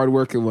 She's a hard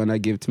working one I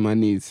give to my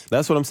niece.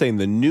 That's what I'm saying.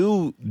 The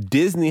new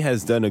Disney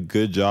has done a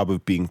good job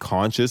of being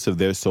conscious of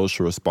their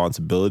social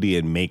responsibility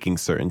and making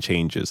certain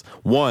changes.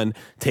 One,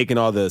 taking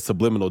all the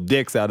subliminal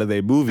dicks out of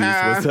their movies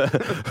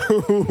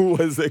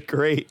was a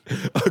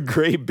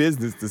great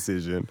business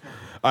decision.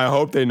 I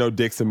hope they know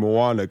dicks in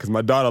Moana because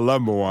my daughter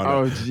loved Moana.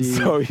 Oh, geez.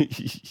 So,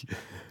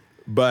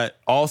 but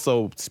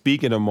also,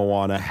 speaking of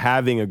Moana,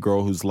 having a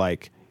girl who's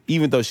like,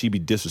 even though she be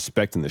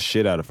disrespecting the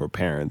shit out of her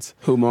parents.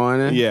 Who,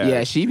 Moana? Yeah.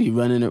 Yeah, she be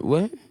running it.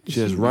 What?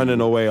 Just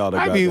running away all the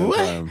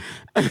goddamn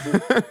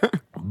time.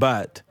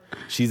 But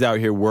she's out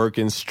here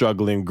working,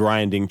 struggling,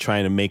 grinding,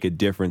 trying to make a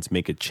difference,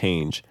 make a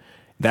change.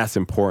 That's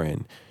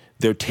important.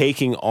 They're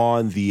taking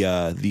on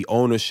the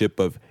ownership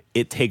of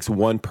it takes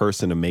one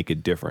person to make a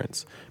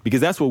difference. Because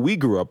that's what we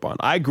grew up on.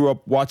 I grew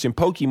up watching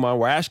Pokemon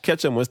where Ash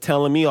Ketchum was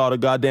telling me all the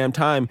goddamn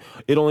time,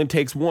 it only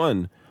takes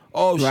one.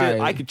 Oh shit,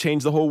 Right. I could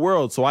change the whole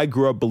world. So I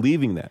grew up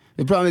believing that.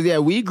 The problem is,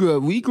 we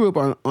grew up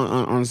on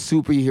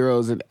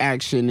superheroes and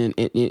action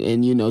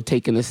and you know,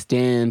 taking a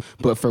stand.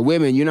 But for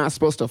women, you're not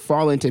supposed to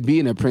fall into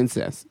being a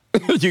princess.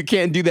 You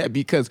can't do that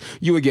because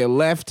you would get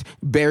left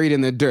buried in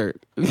the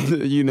dirt.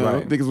 You know,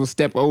 Right. niggas will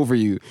step over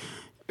you.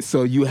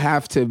 So you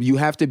have to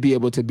be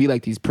able to be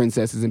like these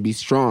princesses and be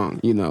strong,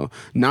 you know,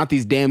 not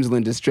these damsel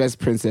in distress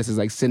princesses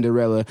like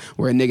Cinderella,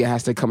 where a nigga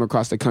has to come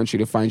across the country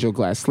to find your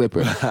glass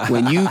slipper.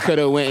 When you could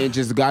have went and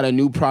just got a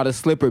new Prada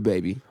slipper,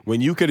 baby.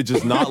 When you could have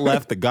just not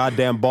left the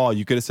goddamn ball,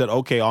 you could have said,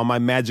 okay, all my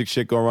magic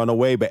shit gonna run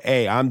away, but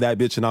hey, I'm that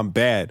bitch and I'm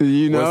bad.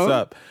 You know? What's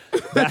up?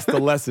 That's the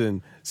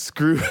lesson.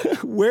 Screw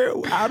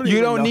You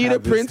don't need a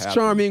Prince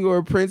Charming or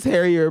a Prince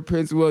Harry or a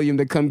Prince William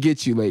to come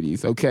get you,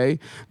 ladies, okay?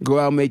 Go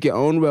out, make your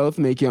own wealth,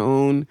 make your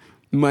own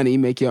money,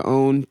 make your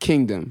own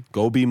kingdom.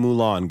 Go be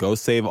Mulan. Go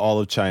save all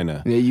of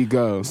China. There you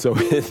go. So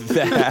with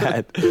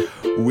that,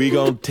 we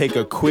gonna take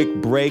a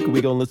quick break.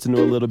 We gonna listen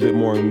to a little bit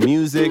more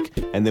music,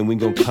 and then we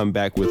gonna come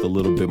back with a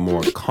little bit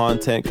more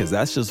content, because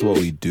that's just what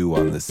we do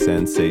on the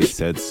Sensei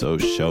Said So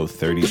Show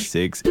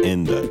 36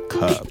 in the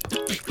Cup.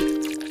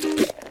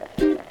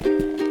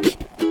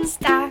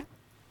 Stop.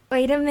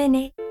 Wait a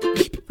minute.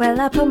 Well,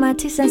 I put my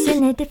 2 cents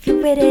in it. If you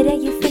with it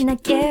and you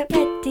finna get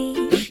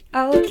ready.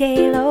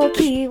 Okay,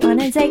 low-key,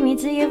 wanna take me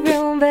to your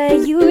room,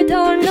 but you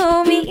don't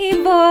know me,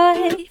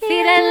 boy.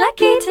 Feeling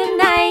lucky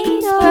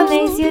tonight. What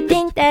makes you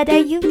think that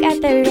you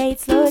got the rate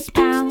slowed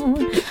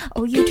down?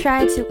 Oh, you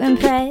try to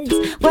impress.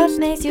 What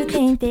makes you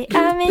think that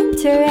I'm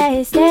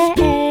interested?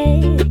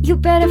 You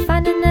better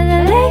find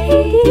another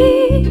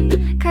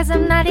lady, 'cause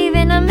I'm not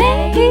even a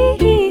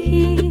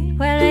maid.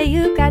 Well,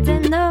 you got to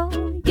know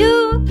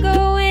you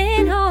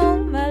going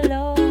home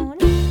alone.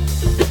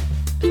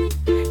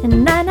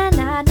 Na na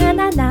na na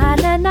na na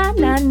na na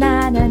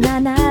na na na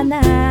na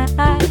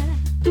na.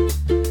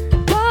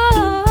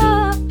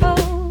 Oh,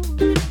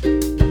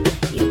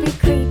 you be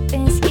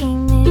creeping,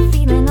 scheming,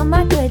 feeling all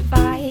my good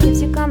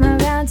vibes. You come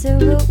around to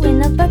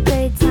ruin up a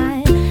good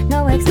time.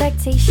 No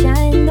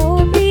expectation,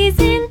 no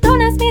reason.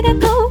 Don't ask me to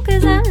go,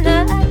 'cause I'm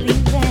not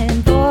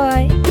leaving,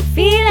 boy.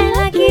 Feeling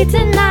lucky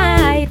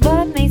tonight.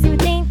 What makes you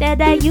think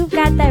that you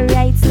got the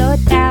right? Slow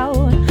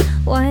down.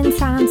 1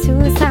 time,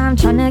 2 time,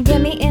 tryna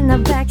get me in the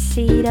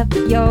backseat of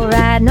your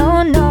ride.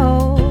 No,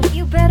 no,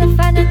 you better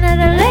find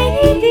another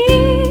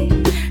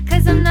lady,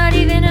 'cause I'm not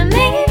even a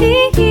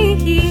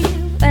maybe.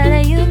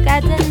 But you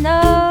got to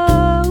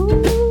know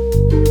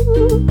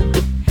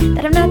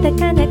that I'm not the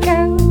kind of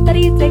girl that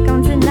you take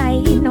on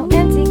tonight. No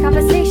empty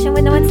conversation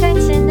with no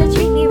intention to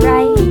treat me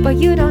right. But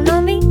you don't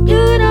know me,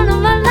 you don't know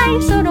my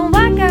life, so don't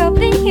walk up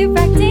in here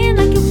acting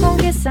like you gon'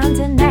 get some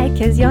tonight,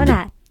 'cause you're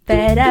not.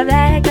 Better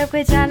back up,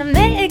 quit trying to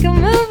make a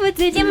move. What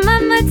did your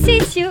mama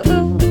teach you?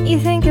 You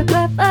think you're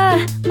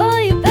clever? Oh,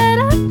 you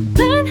better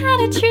learn how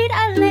to treat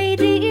a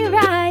lady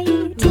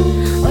right,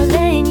 or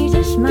then you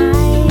just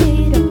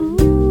might.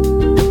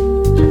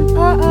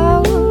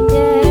 Oh,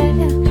 yeah,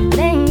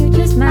 then you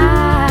just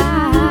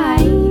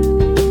might.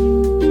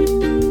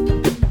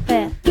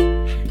 Well,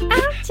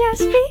 I'm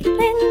just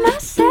feeling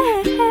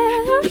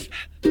myself.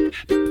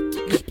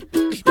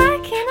 Why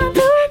can't I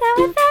do that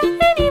without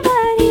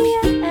anybody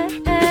else?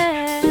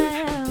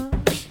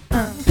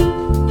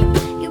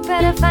 You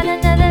better find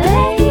another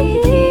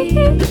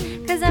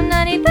lady, 'cause I'm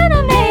not even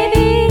a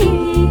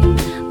maybe.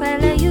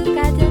 Well, you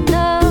got to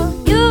know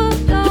you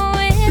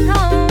going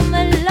home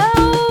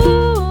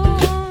alone.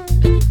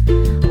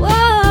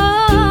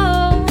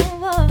 Whoa,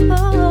 whoa,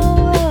 whoa.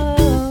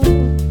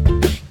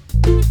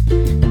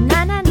 Na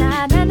na na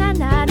na na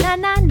na na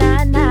na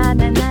na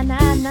na na na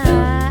na.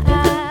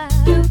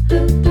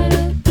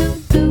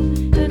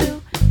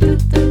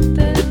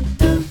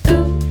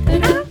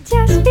 I'm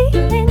just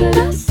feeling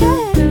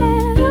myself.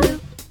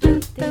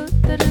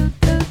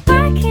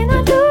 Why can't I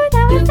do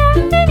that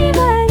without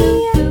anybody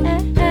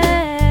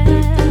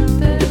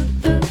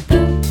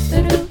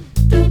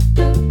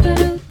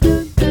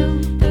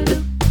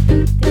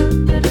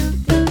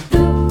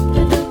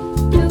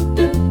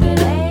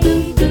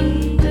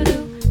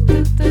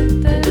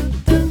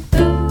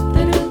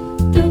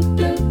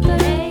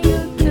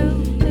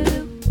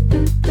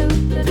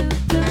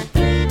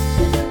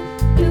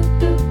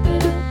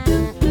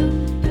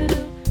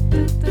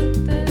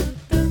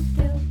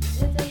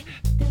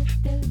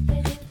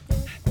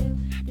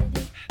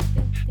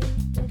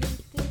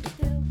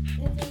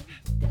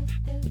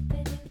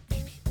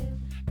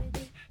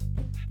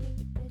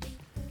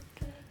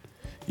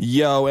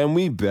Yo, and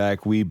we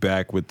back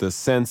with the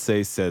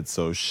Sensei Said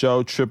So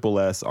Show. Triple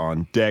S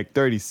on deck,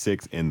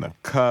 36 in the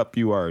cup.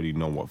 You already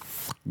know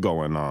what's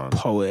going on.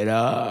 Pull it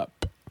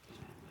up.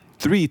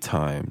 3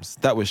 times.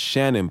 That was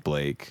Shannon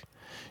Blake.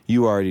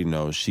 You already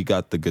know. She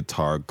got the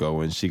guitar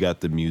going. She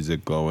got the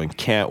music going.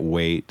 Can't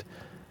wait.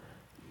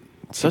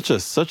 Such a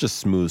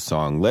smooth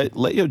song.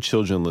 Let your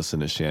children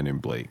listen to Shannon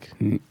Blake.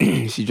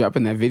 She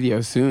dropping that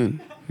video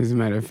soon, as a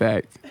matter of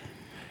fact.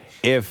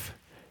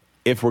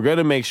 If we're going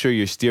to make sure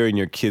you're steering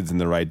your kids in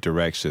the right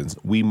directions,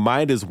 we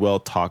might as well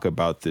talk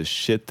about this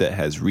shit that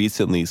has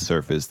recently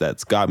surfaced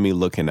that's got me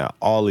looking at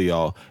all of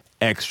y'all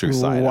extra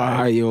side-eye.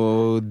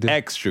 Wild.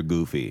 Extra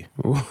goofy.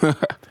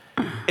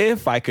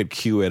 If I could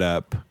cue it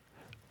up.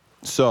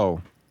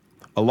 So,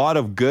 a lot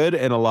of good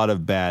and a lot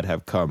of bad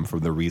have come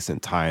from the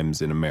recent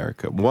times in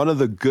America. One of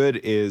the good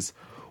is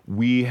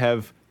we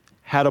have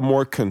had a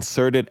more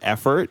concerted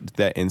effort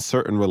that in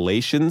certain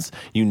relations,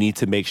 you need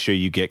to make sure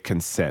you get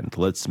consent.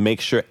 Let's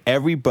make sure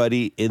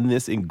everybody in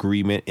this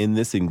agreement, in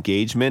this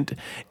engagement,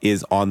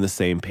 is on the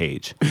same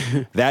page.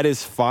 That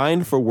is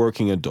fine for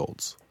working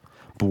adults.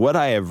 But what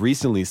I have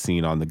recently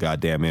seen on the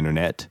goddamn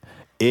internet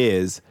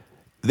is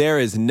there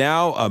is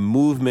now a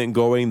movement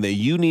going that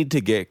you need to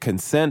get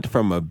consent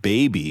from a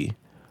baby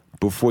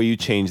before you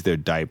change their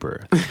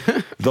diaper.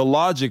 The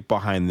logic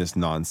behind this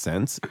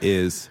nonsense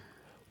is,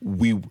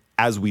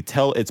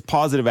 it's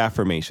positive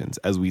affirmations.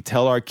 As we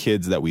tell our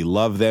kids that we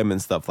love them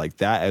and stuff like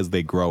that as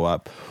they grow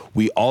up,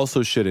 we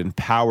also should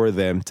empower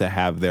them to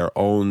have their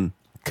own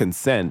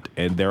consent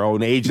and their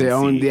own agency.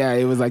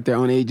 It was like their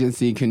own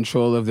agency,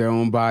 control of their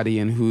own body,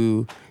 and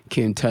who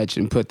can touch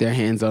and put their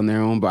hands on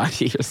their own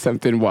body or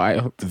something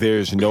wild.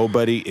 There's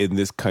nobody in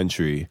this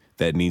country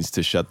that needs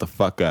to shut the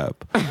fuck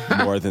up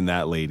more than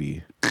that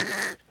lady.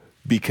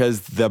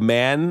 Because the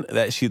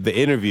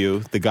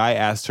interview, the guy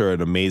asked her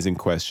an amazing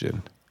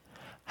question.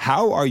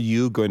 How are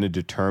you going to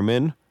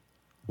determine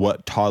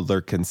what toddler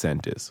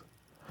consent is?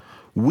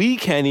 We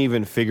can't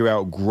even figure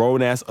out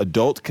grown-ass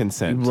adult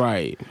consent.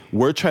 Right.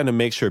 We're trying to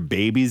make sure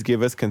babies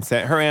give us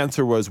consent. Her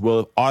answer was,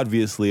 well,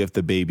 obviously, if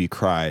the baby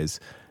cries,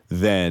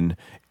 then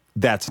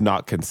that's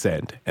not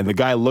consent. And the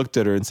guy looked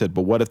at her and said,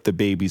 but what if the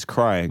baby's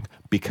crying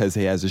because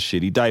he has a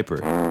shitty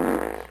diaper?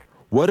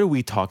 What are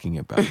we talking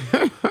about?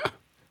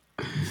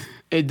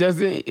 It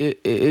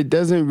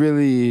doesn't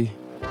really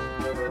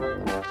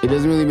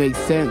make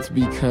sense,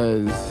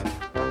 because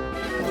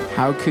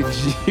how could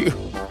you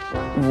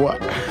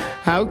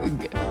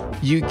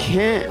you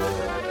can't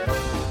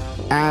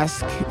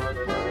ask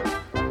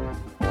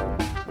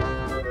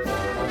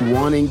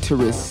wanting to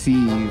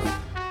receive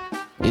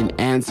an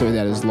answer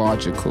that is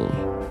logical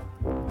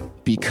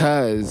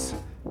because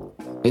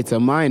it's a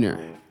minor.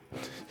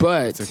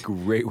 But it's a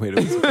great way to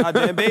it's a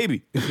goddamn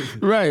baby.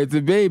 Right, it's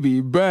a baby.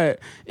 But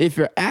if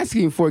you're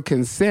asking for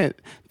consent,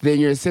 then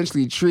you're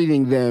essentially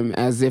treating them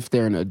as if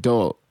they're an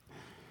adult.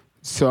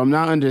 So I'm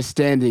not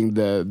understanding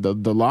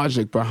the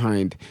logic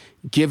behind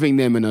giving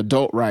them an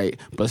adult right,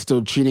 but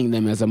still treating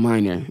them as a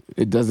minor.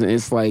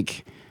 It's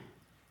like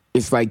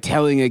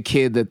telling a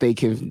kid that they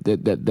can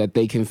that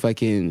they can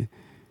fucking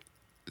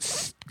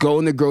go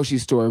in the grocery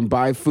store and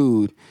buy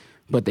food,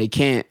 but they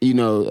can't,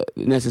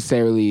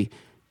 necessarily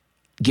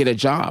get a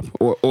job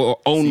or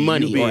own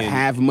money or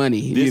have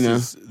money.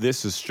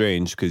 This is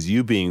strange because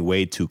you being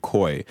way too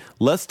coy.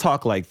 Let's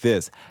talk like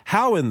this.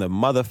 How in the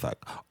motherfuck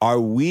are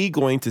we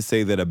going to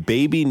say that a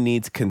baby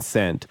needs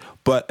consent,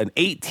 but an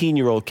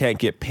 18-year-old can't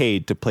get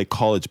paid to play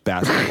college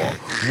basketball?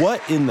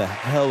 What in the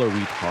hell are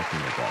we talking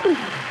about?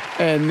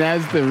 And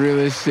that's the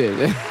realest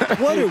shit.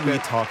 What are we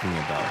talking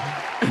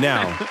about?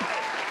 Now,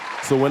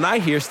 so when I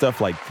hear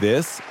stuff like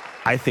this,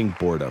 I think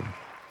boredom.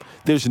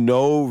 There's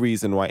no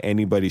reason why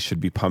anybody should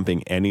be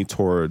pumping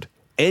toward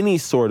any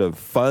sort of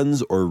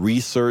funds or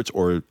research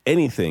or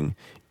anything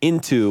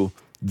into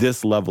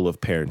this level of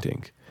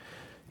parenting.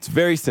 It's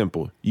very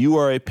simple. You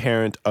are a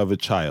parent of a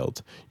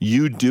child.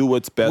 You do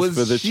what's best for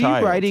the child. Was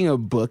she writing a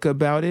book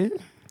about it?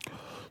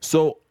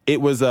 So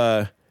it was,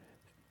 and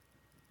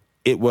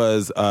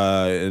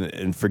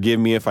forgive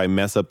me if I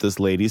mess up this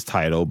lady's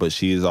title, but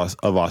she is of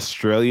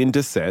Australian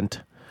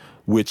descent,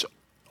 which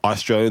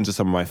Australians are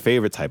some of my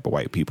favorite type of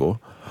white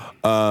people.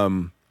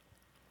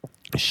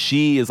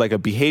 She is like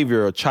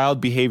a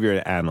child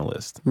behavior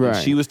analyst. Right.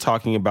 And she was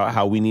talking about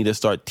how we need to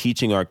start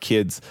teaching our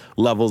kids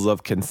levels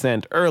of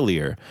consent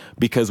earlier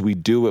because we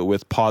do it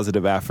with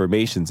positive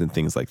affirmations and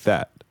things like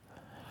that.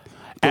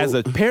 As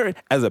a parent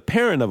of a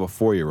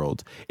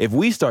 4-year-old, if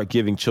we start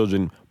giving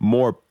children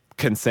more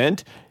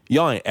consent,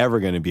 y'all ain't ever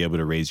going to be able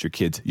to raise your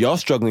kids. Y'all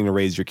struggling to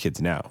raise your kids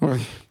now.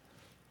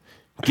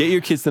 Get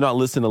your kids to not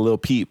listen to Lil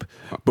Peep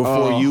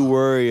before you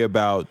worry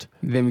about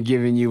them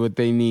giving you what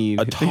they need.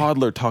 A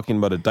toddler talking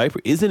about a diaper.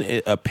 Isn't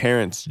it a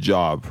parent's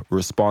job,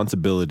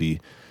 responsibility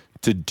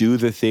to do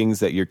the things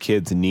that your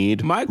kids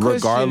need,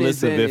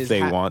 regardless of if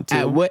they want to?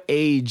 At what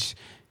age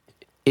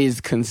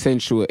is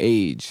consensual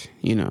age,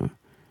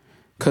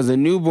 Because a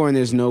newborn,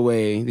 there's no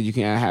way that you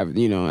can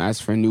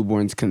ask for a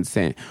newborn's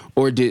consent.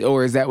 Or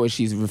is that what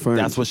she's referring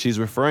to? That's what she's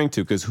referring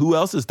to, because who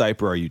else's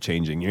diaper are you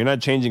changing? You're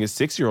not changing a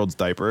 6-year-old's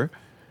diaper.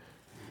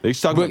 They're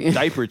talking about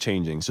diaper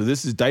changing. So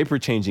this is diaper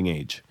changing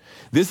age.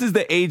 This is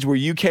the age where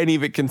you can't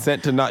even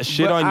consent to not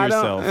shit on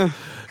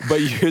yourself.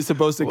 But you're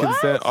supposed to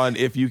consent on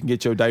if you can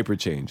get your diaper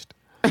changed.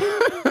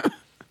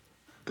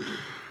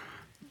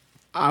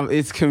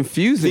 It's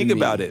confusing. Think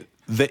about it.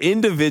 The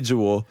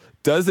individual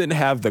doesn't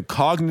have the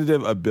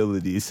cognitive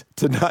abilities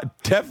to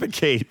not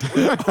defecate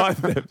on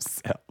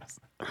themselves.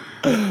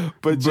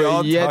 But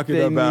y'all yet talking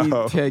they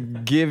about need to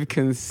give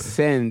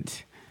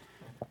consent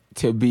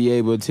to be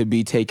able to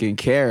be taken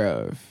care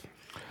of.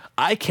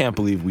 I can't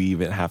believe we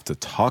even have to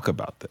talk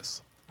about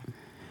this.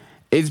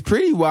 It's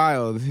pretty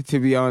wild, to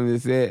be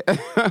honest. It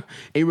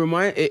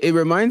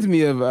reminds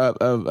me of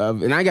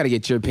and I got to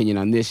get your opinion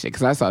on this shit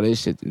because I saw this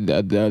shit the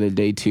other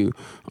day too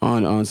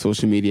on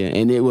social media,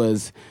 and it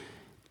was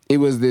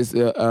this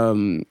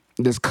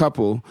this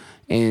couple,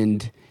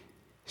 and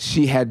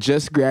she had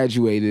just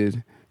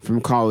graduated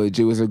from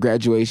college. It was a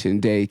graduation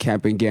day,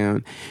 cap and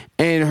gown,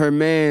 and her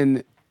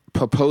man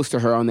proposed to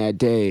her on that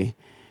day,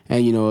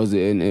 and it was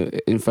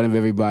in front of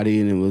everybody,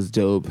 and it was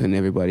dope, and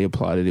everybody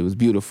applauded. It was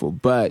beautiful,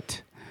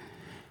 but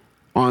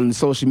on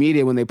social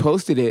media, when they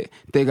posted it,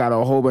 they got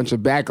a whole bunch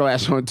of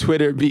backlash on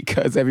Twitter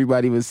because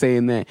everybody was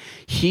saying that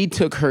he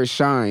took her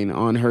shine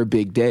on her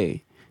big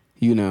day,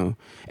 And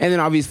then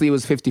obviously it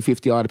was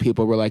 50-50. A lot of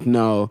people were like,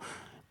 no,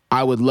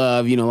 I would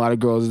love, a lot of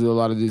girls do a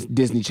lot of this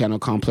Disney Channel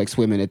complex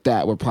women at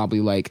that were probably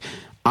like,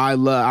 I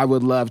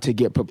would love to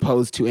get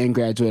proposed to and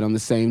graduate on the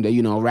same day,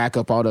 rack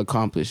up all the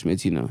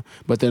accomplishments,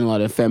 But then a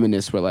lot of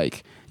feminists were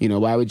like,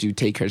 why would you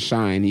take her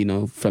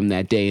shine, from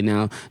that day?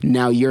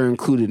 Now you're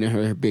included in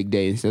her big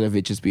day instead of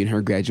it just being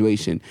her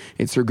graduation.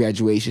 It's her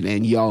graduation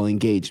and y'all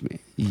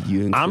engagement.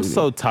 I'm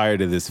so tired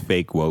of this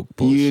fake woke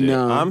bullshit.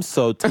 I'm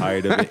so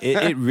tired of it.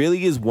 It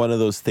really is one of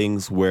those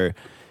things where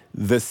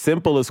the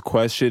simplest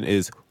question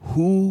is,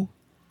 who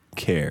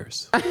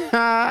cares?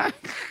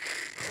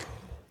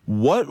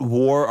 What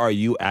war are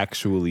you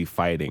actually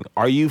fighting?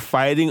 Are you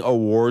fighting a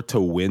war to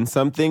win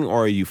something,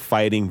 or are you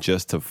fighting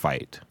just to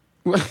fight?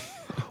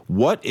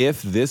 What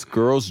if this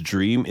girl's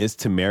dream is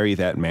to marry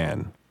that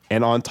man,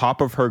 and on top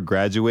of her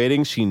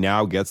graduating, she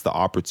now gets the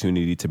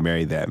opportunity to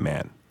marry that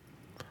man?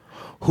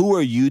 Who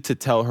are you to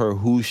tell her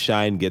whose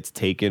shine gets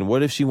taken?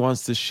 What if she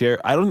wants to share?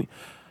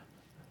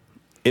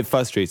 It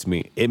frustrates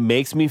me. It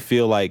makes me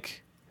feel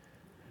like,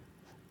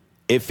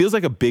 it feels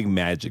like a big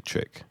magic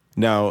trick.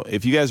 Now,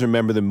 if you guys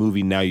remember the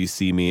movie Now You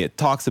See Me, it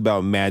talks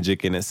about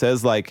magic, and it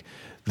says like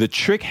the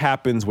trick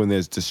happens when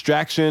there's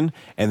distraction,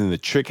 and then the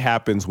trick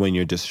happens when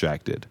you're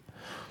distracted.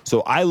 So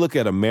I look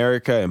at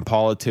America and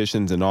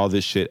politicians and all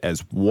this shit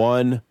as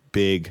one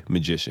big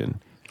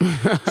magician.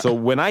 So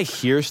when I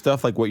hear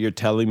stuff like what you're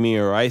telling me,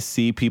 or I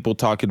see people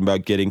talking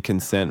about getting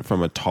consent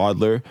from a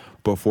toddler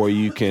before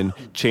you can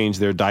change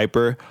their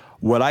diaper,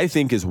 what I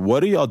think is,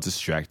 what are y'all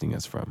distracting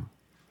us from?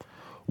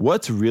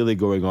 What's really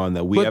going on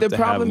that we have to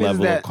have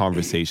level of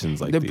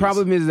conversations like these? The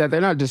problem is that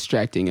they're not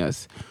distracting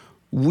us.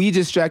 We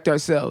distract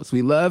ourselves.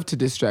 We love to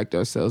distract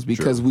ourselves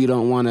because we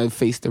don't want to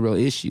face the real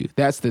issue.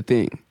 That's the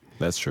thing.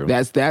 That's true.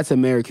 That's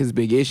America's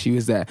big issue,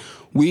 is that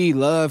we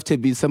love to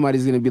be,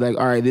 somebody's going to be like,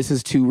 all right, this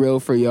is too real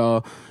for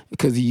y'all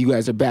because you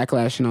guys are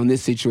backlashing on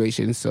this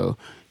situation. So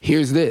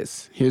here's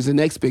this. Here's the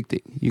next big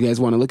thing. You guys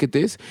want to look at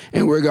this?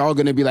 And we're all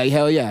going to be like,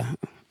 hell yeah.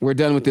 We're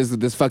done with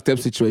this fucked up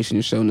situation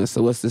you're showing us.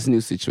 So what's this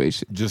new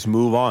situation? Just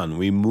move on.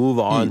 We move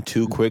on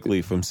too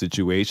quickly from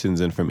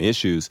situations and from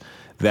issues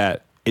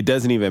that it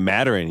doesn't even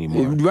matter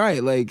anymore.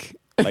 Right, like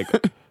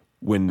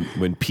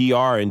when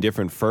PR and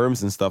different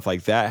firms and stuff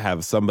like that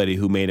have somebody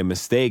who made a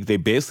mistake, they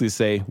basically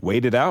say,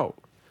 wait it out.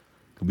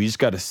 We just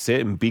got to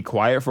sit and be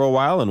quiet for a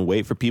while and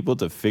wait for people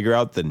to figure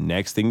out the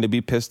next thing to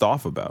be pissed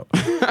off about.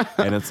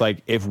 And it's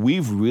like, if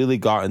we've really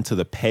gotten to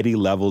the petty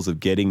levels of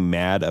getting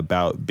mad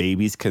about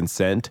baby's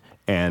consent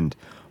and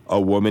a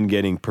woman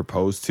getting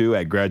proposed to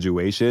at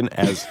graduation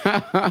as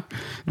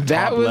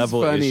that was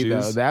funny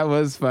issues. Though. That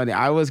was funny.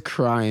 I was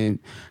crying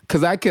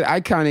because I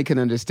kind of can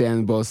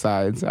understand both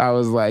sides. I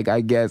was like,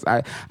 I guess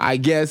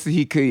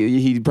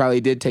he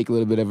probably did take a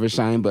little bit of her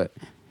shine, but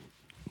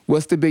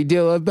what's the big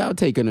deal about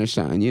taking her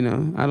shine?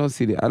 I don't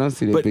see that.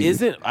 But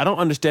I don't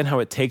understand how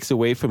it takes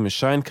away from his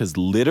shine, because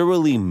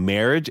literally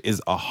marriage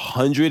is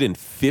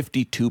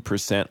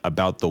 152%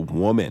 about the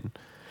woman.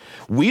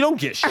 We don't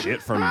get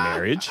shit from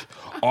marriage.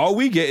 All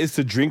we get is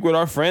to drink with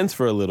our friends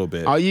for a little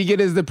bit. All you get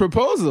is the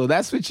proposal.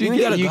 That's what you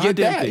get. You get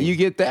that. You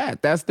get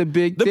that. That's the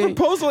big thing. The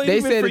proposal ain't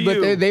even for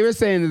you. But they were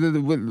saying,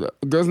 the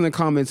girls in the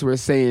comments were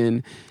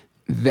saying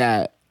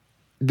that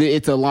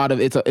it's a lot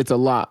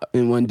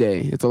in one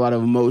day. It's a lot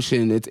of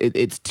emotion.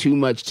 It's too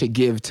much to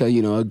give to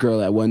a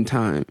girl at one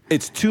time.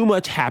 It's too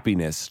much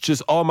happiness.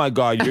 Just, oh my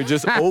God, you're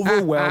just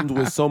overwhelmed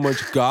with so much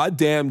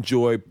goddamn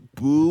joy.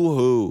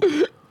 Boo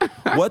hoo.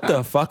 What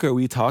the fuck are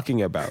we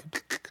talking about?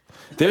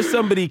 There's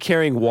somebody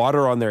carrying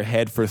water on their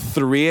head for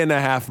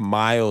 3.5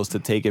 miles to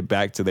take it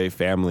back to their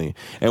family,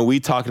 and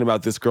we talking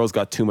about this girl's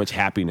got too much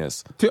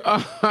happiness.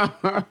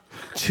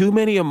 Too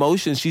many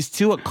emotions. She's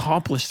too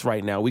accomplished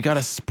right now. We got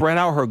to spread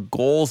out her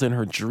goals and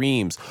her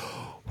dreams.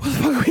 What the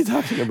fuck are we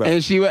talking about?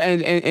 And she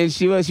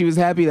was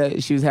happy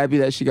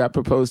that she got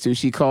proposed to.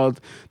 She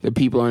called the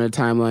people on her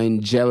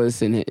timeline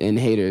jealous and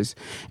haters,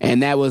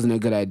 and that wasn't a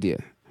good idea.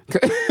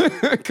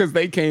 Because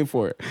they came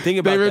for it. They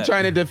were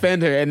trying to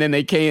defend her, and then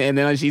they came, and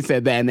then she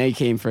said that, and they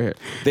came for her.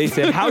 They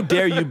said, "How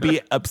dare you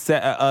be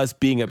upset at us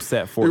being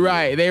upset for you?"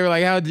 Right? They were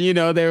like, "How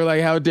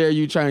dare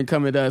you try and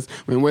come at us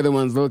when we're the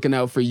ones looking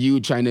out for you,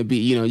 trying to be,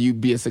 you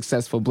be a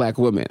successful black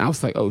woman." I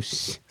was like, "Oh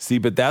shit." See,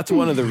 but that's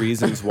one of the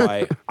reasons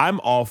why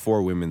I'm all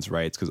for women's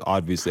rights, because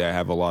obviously I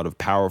have a lot of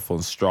powerful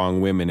and strong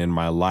women in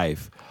my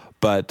life,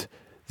 but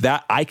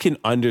that I can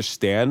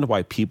understand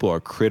why people are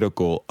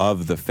critical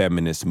of the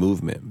feminist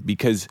movement,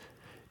 because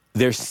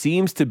there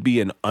seems to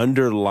be an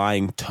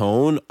underlying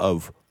tone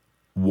of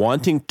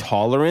wanting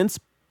tolerance,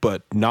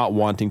 but not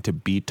wanting to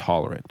be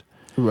tolerant.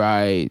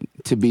 Right.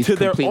 To be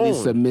completely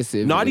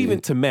submissive. Not even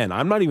to men.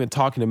 I'm not even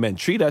talking to men.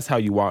 Treat us how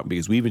you want,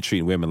 because we've been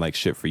treating women like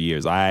shit for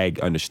years. I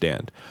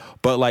understand.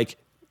 But like,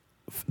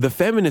 the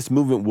feminist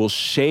movement will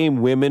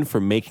shame women for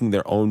making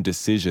their own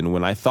decision,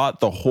 when I thought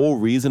the whole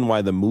reason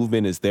why the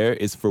movement is there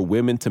is for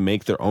women to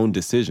make their own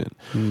decision.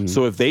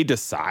 So if they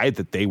decide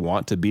that they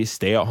want to be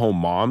stay-at-home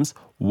moms,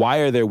 why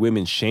are there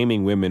women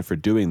shaming women for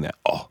doing that?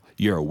 Oh,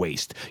 you're a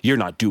waste. You're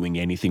not doing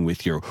anything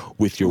with your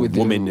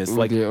womanness.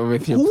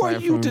 Who are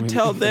you to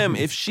tell them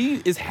if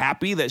she is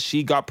happy that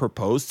she got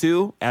proposed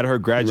to at her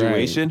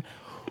graduation? Right.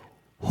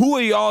 Who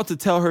are y'all to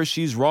tell her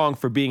she's wrong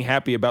for being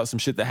happy about some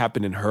shit that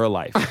happened in her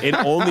life? It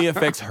only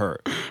affects her.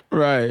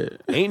 Right.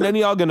 Ain't none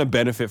of y'all gonna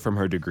benefit from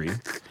her degree.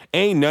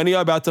 Ain't none of y'all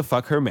about to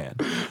fuck her man.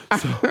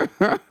 So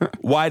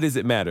why does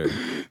it matter?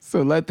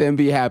 So let them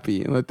be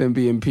happy and let them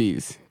be in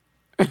peace.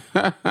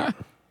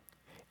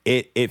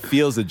 It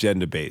feels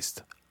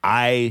agenda-based.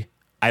 I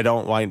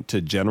don't like to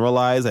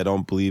generalize. I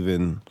don't believe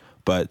in,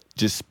 but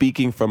just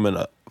speaking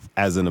from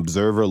as an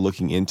observer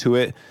looking into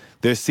it,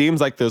 there seems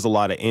like there's a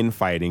lot of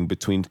infighting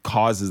between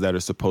causes that are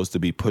supposed to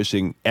be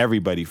pushing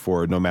everybody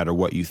forward, no matter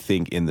what you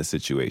think in the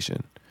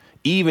situation.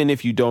 Even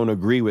if you don't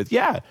agree with,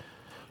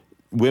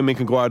 women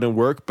can go out and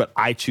work, but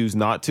I choose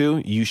not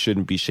to, you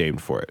shouldn't be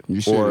shamed for it.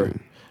 You shouldn't. Or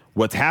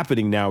what's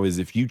happening now is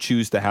if you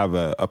choose to have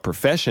a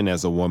profession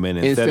as a woman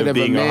instead of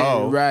being a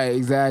hoe. Right,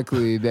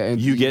 exactly.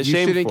 You get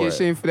shamed for it. You shouldn't get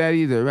shamed for that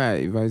either,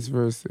 right, vice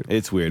versa.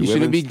 It's weird. You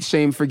shouldn't be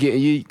shamed for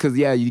because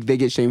they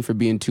get shamed for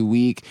being too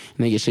weak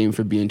and they get shamed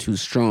for being too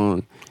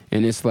strong.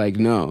 And it's like,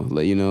 no,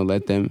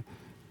 let them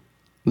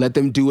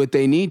do what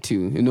they need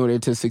to in order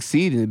to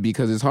succeed,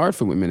 because it's hard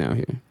for women out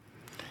here.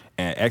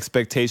 And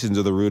expectations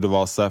are the root of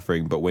all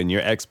suffering. But when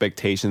your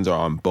expectations are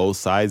on both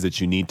sides, that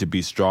you need to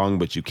be strong,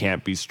 but you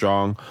can't be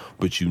strong,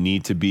 but you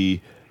need to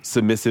be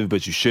submissive,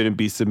 but you shouldn't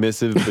be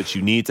submissive, but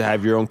you need to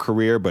have your own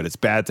career, but it's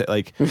bad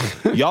to,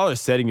 y'all are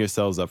setting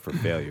yourselves up for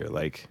failure.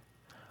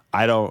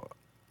 I don't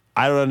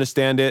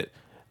understand it.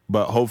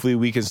 But hopefully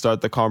we can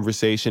start the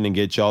conversation and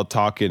get y'all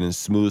talking and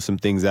smooth some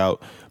things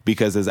out,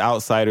 because as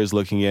outsiders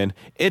looking in,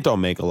 it don't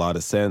make a lot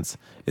of sense.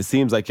 It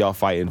seems like y'all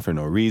fighting for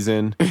no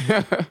reason.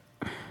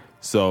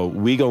 So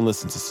we gonna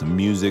listen to some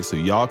music so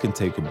y'all can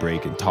take a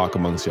break and talk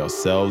amongst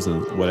yourselves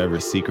and whatever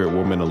secret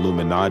woman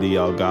Illuminati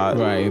y'all got.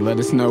 Right, let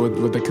us know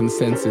what the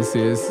consensus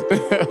is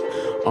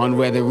on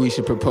whether we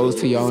should propose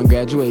to y'all on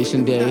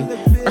graduation day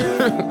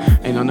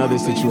and on other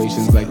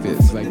situations like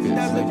this.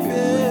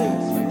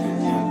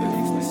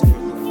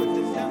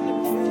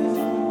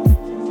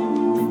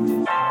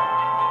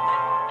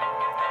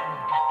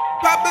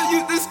 Papa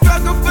used to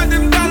struggle for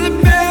them dollar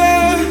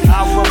bills.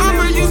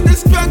 Mama used to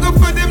struggle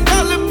for them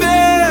dollar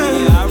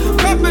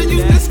bills. Papa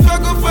used to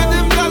struggle for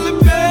them dollar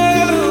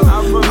bills.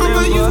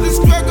 Mama used to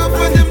struggle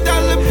for them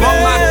dollar bills.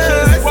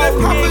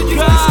 Papa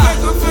used to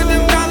struggle for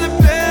them dollar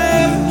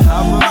bills.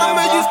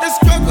 Mama used to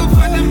struggle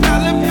for them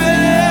dollar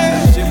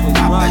bills.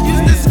 Papa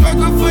used to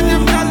struggle for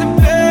them dollar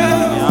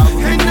bills.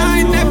 And I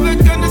ain't never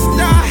gonna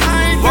stop.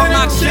 I ain't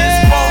gonna change.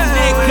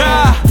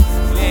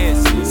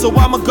 So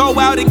I'ma go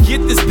out and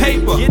get this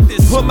paper.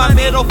 Put my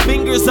middle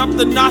fingers up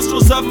the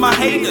nostrils of my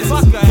haters.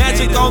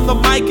 Magic on the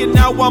mic and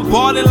now I'm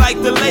ballin'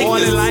 like the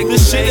Lakers.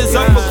 This shit is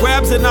up for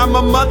grabs and I'm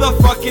a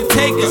motherfucking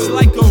taker. It's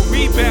like a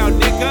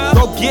rebound, nigga.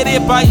 Go get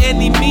it by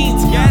any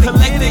means.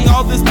 Collecting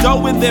all this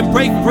dough and then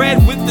break bread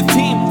with the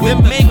team.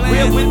 Then make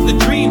real with the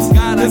dreams.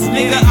 Cause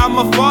nigga, I'm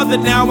a father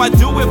now. I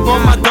do it for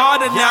my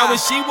daughter now, and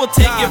she will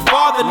take it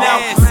farther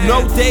now.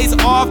 No days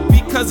off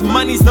because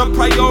money's the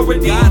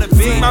priority.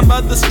 See my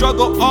mother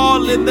struggle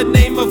all in the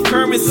name of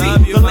currency.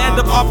 The land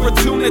of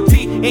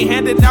opportunity ain't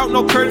handing out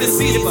no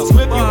courtesy. So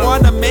if you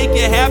wanna make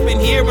it happen,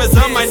 here is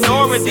a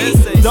minority.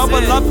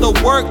 Double up the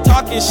work,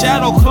 talking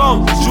shadow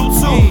clone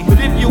jutsu. But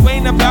if you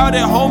ain't about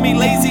it, homie,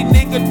 lazy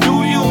nigga,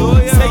 do you?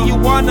 Say you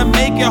wanna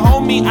make it,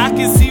 homie, I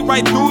can see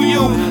right through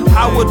you.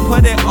 I would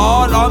put it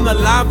all on the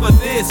line for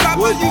this.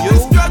 Would you?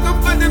 Used to struggle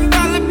for them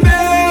dollar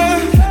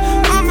bills.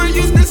 Mama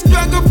used to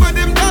struggle for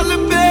them dollar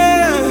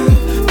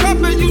bills.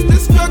 Papa used to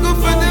struggle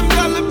for them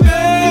dollar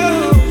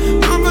bills.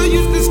 Mama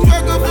used to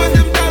struggle for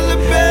them dollar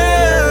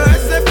bills. I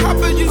said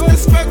Papa used to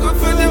struggle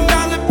for them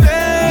dollar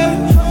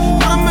bills.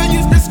 Mama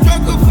used to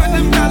struggle for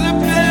them dollar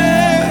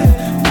bills.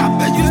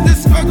 Papa used to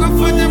struggle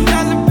for them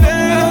dollar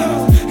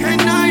bills.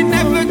 And I ain't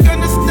never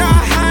gonna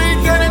stop, I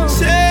ain't gonna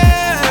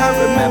change. I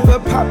remember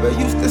Papa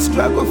used to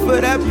struggle for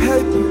that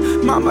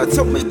paper. Mama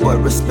told me, boy,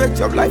 respect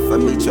your life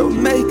and meet your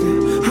maker.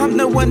 I'm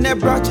the one that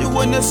brought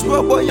you in this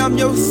world, boy, I'm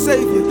your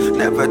savior.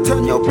 Never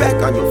turn your back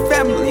on your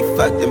family,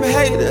 fuck them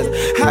haters.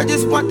 I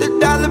just want the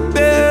dollar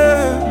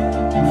bill.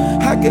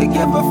 I could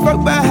give a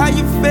fuck about how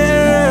you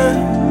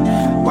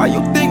feel. Why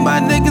you think my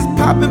niggas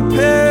poppin'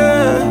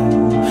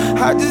 pills?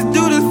 I just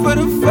do this for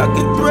the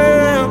fucking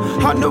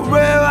thrill. On the real,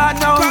 I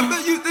know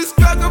Papa used to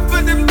struggle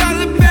for them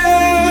dollar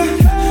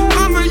bills.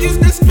 Mama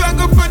used to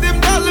struggle for them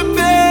dollar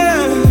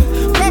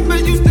bills. Papa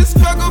used to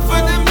struggle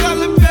for them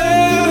dollar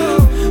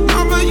bills.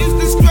 Mama used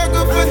to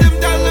struggle for them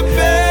dollar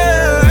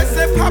bills. I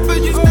said Papa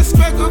used to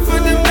struggle for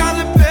them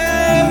dollar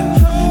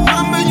bills.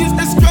 Mama used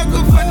to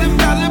struggle for them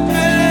dollar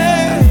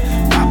bills.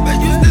 Papa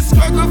used to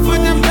struggle for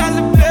them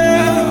dollar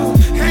bills.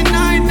 And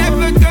I ain't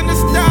never gonna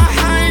stop,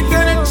 I ain't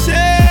gonna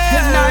change.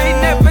 And I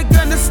ain't never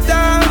gonna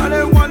stop, all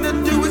I wanna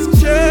do is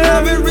chill.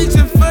 I've been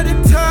reaching for the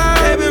top,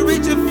 I've been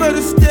reaching for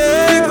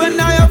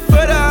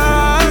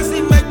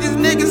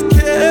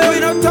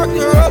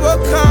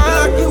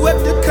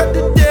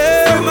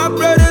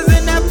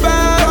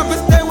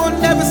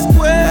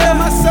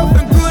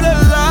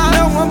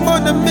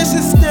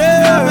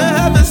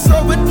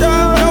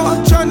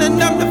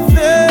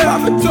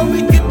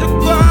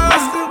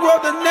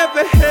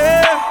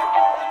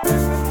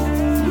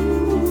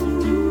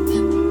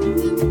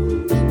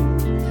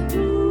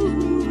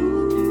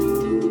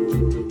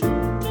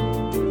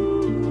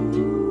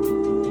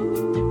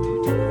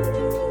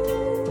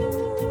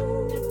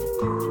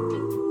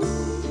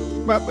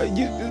Mama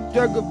used to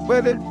struggle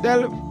for the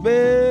dollar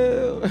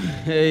bill.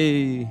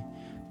 Hey,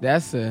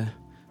 that's a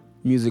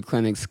Music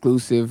Clinic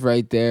exclusive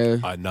right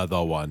there.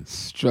 Another one.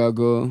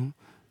 Struggle,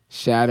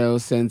 Shadow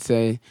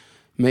Sensei.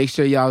 Make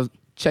sure y'all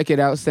check it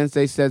out,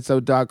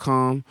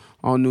 senseisaidso.com.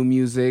 All new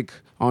music,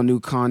 all new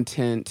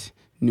content,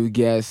 new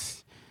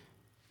guests.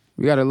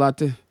 We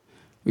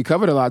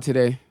covered a lot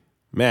today.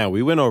 Man,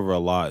 we went over a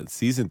lot.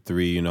 Season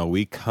 3,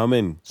 we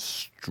coming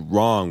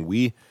strong.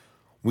 We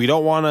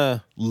don't want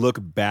to look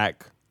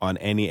back on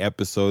any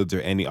episodes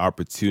or any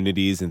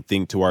opportunities and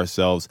think to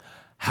ourselves,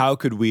 how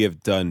could we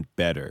have done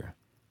better?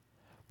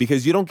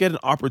 Because you don't get an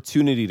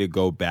opportunity to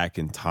go back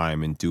in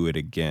time and do it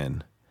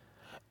again.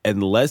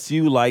 Unless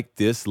you like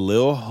this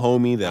little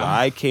homie that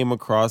I came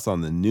across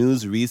on the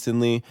news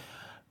recently.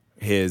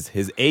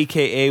 His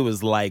AKA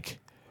was like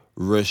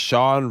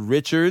Rashawn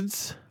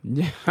Richards.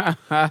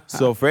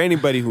 So for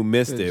anybody who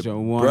missed it,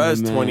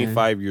 bruh's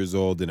 25 years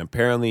old, and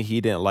apparently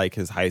he didn't like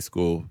his high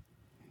school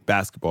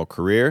basketball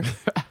career.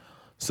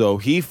 So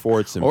he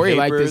forged some papers. Or he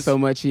liked it so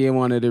much he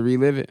wanted to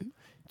relive it.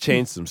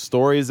 Changed some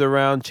stories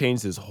around,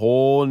 changed his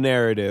whole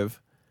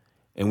narrative,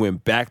 and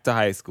went back to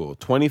high school.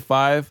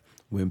 25,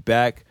 went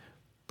back,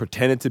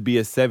 pretended to be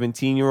a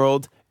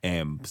 17-year-old,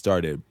 and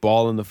started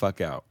balling the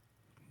fuck out.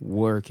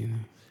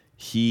 Working.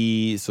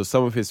 So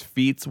some of his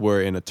feats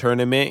were in a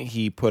tournament.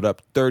 He put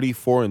up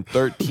 34 and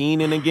 13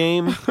 in a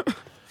game.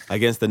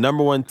 Against the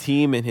number 1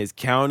 team in his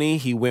county,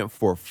 he went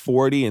for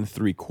 40 and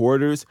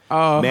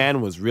 3/4.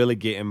 Man was really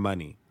getting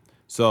money.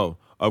 So,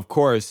 of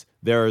course,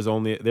 there's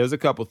a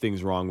couple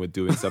things wrong with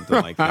doing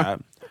something like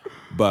that.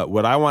 But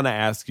what I want to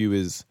ask you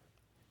is,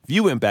 if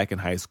you went back in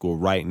high school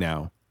right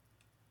now,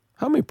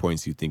 how many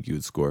points do you think you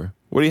would score?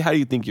 How do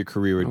you think your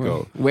career would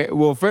go?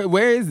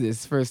 Where is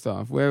this, first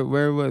off?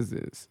 Where was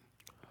this?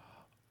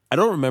 I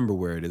don't remember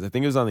where it is. I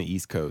think it was on the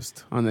East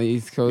Coast. On the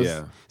East Coast?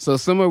 Yeah. So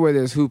somewhere where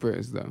there's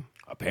hoopers, though.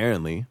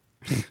 Apparently.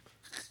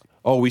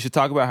 Oh, we should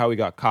talk about how he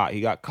got caught.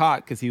 He got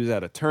caught because he was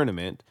at a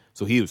tournament,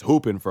 so he was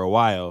hooping for a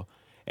while,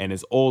 and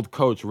his old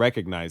coach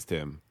recognized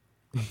him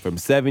from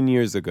 7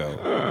 years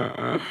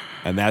ago.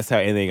 And that's how,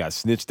 and they got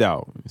snitched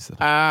out. He said,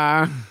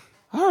 I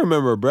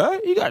remember, bro.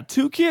 You got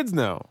 2 kids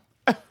now.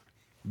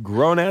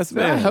 Grown-ass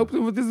man. I helped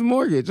him with his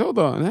mortgage. Hold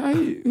on. How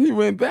he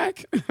went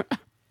back?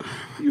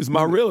 He was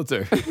my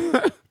realtor.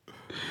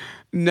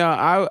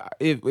 No,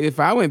 if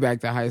I went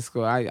back to high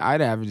school,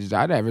 I'd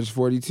average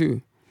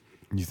 42.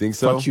 You think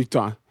so? Fuck you,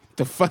 Tom.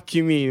 The fuck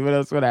you mean? What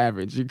else would I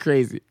average? You're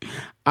crazy.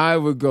 I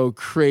would go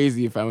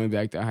crazy if I went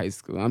back to high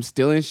school. I'm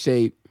still in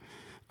shape.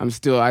 I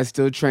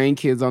still train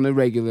kids on the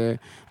regular.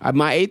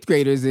 My 8th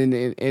graders and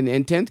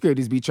 10th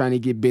graders be trying to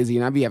get busy,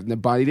 and I be having to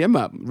body them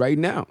up right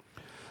now.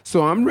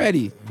 So I'm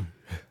ready.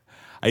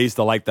 I used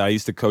to like that. I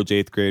used to coach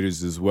 8th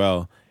graders as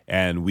well,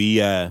 and we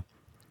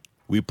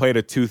played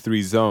a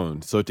 2-3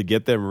 zone. So to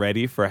get them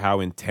ready for how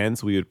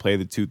intense we would play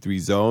the 2-3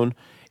 zone,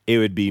 it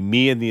would be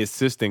me and the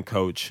assistant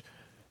coach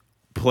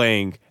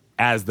playing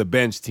as the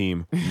bench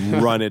team.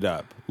 Run it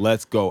up.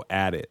 Let's go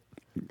at it.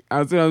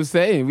 That's what I'm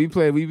saying. We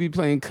be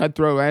playing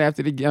cutthroat right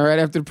after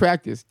the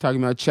practice,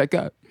 talking about check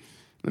up.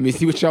 Let me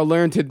see what y'all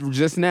learned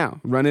just now.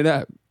 Run it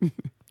up.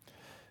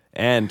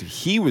 And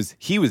he was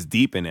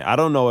deep in it. I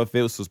don't know if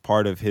this was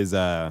part of his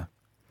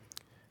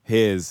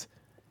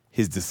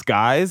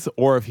disguise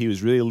or if he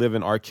was really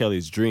living R.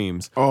 Kelly's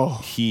dreams. Oh,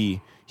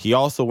 he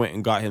also went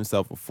and got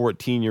himself a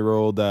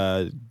 14-year-old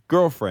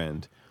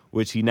girlfriend,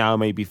 which he now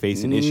may be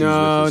facing issues with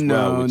as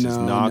well, which is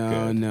not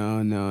good.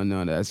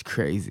 No, that's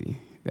crazy.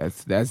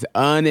 That's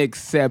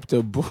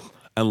unacceptable.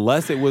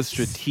 Unless it was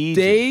strategic.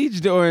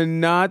 Staged or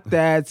not,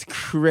 that's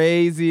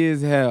crazy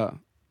as hell.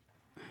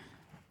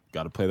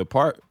 Got to play the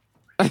part.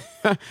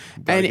 and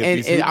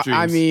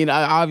I mean,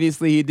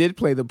 obviously he did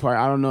play the part.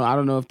 I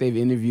don't know if they've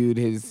interviewed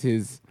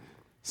his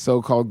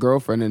so-called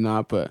girlfriend or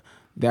not, but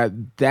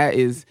that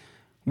is,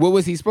 what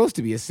was he supposed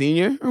to be, a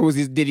senior, or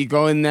did he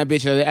go in that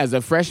bitch as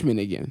a freshman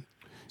again?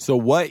 So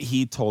what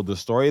he told, the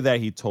story that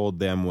he told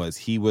them was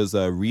he was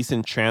a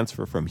recent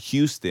transfer from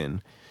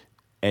Houston,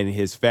 and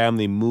his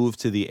family moved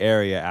to the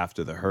area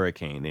after the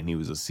hurricane, and he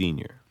was a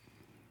senior.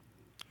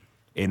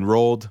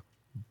 Enrolled,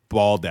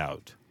 balled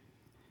out.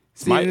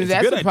 See,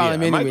 that's the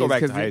problem anyways. I might go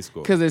back to high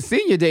school. Because a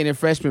senior dating a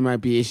freshman might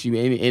be an issue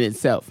in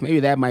itself. Maybe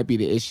that might be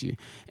the issue.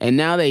 And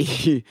now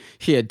he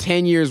a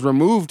 10 years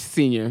removed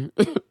senior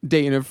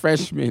dating a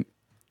freshman.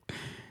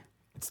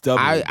 It's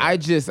double. I'm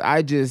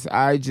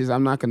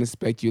not going to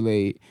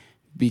speculate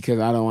because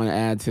I don't want to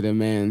add to the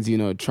man's,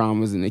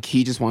 traumas. And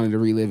he just wanted to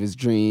relive his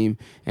dream,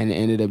 and it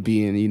ended up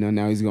being,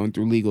 now he's going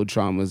through legal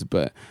traumas.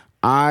 But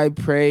I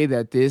pray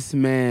that this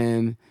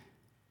man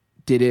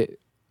did it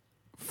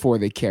for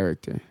the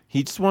character.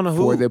 He just want to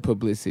for the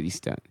publicity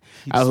stunt.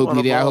 I hope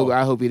he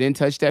didn't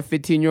touch that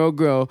 15-year-old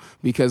girl,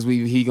 because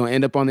he gonna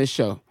end up on this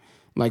show.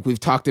 Like we've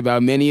talked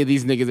about, many of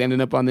these niggas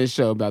ending up on this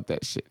show about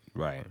that shit.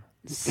 Right.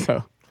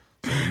 So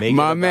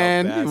my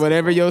man, basketball.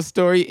 Whatever your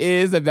story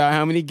is about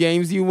how many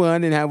games you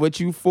won and what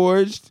you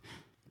forged,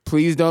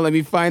 please don't let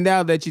me find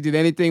out that you did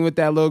anything with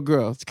that little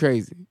girl. It's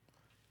crazy.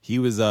 He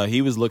was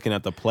looking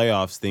at the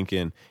playoffs,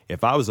 thinking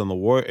if I was on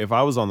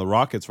the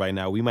Rockets right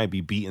now, we might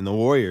be beating the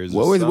Warriors.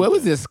 What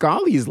was his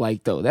Scully's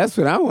like though? That's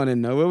what I want to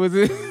know. What was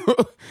it?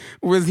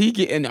 Was he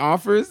getting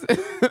offers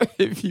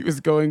if he was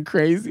going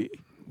crazy?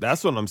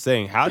 That's what I'm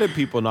saying. How did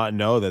people not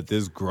know that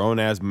this grown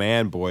ass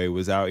man boy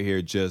was out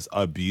here just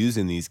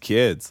abusing these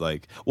kids?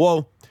 Like,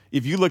 well,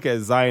 if you look at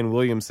Zion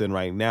Williamson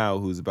right now,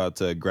 who's about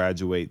to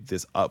graduate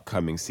this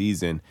upcoming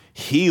season,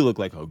 he looked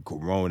like a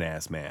grown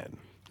ass man.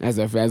 As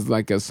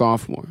like a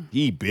sophomore.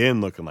 He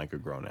been looking like a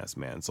grown ass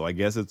man. So I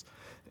guess it's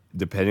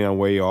depending on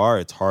where you are,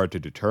 it's hard to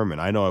determine.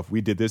 I know if we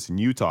did this in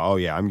Utah, oh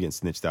yeah, I'm getting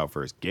snitched out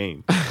first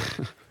game.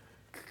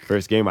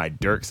 First game, I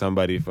dirk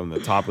somebody from the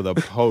top of the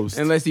post.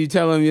 Unless you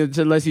tell him you're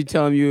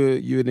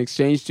an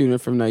exchange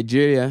student from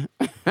Nigeria.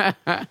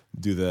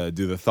 Do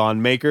the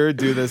Thon Maker,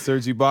 do the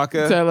Serge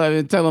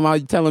Ibaka.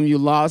 Tell him you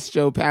lost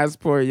your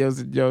passport,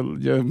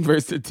 your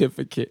birth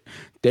certificate.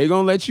 They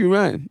gonna let you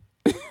run.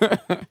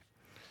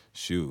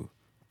 Shoot,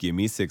 give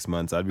me 6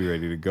 months, I'd be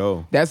ready to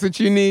go. That's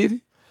what you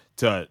need.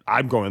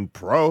 I'm going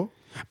pro.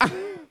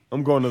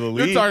 I'm going to the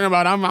league. You're talking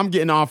about I'm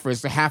getting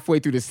offers halfway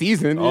through the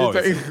season. Oh,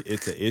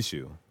 it's an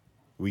issue.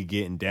 We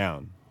getting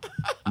down.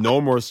 No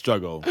more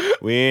struggle.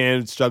 We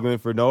ain't struggling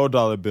for no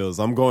dollar bills.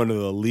 I'm going to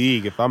the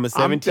league. If I'm a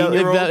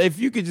 17-year-old,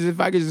 if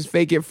I could just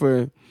fake it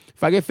for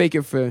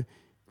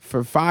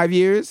 5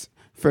 years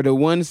for the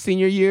one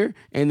senior year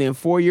and then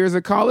 4 years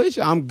of college,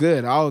 I'm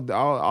good.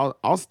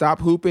 I'll stop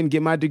hooping,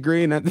 get my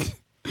degree, and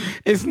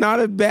it's not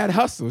a bad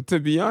hustle,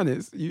 to be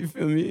honest. You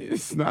feel me?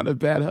 It's not a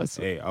bad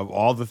hustle. Hey, of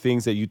all the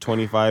things that you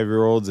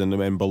 25-year-olds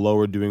and below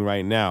are doing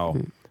right now.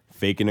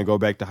 Faking to go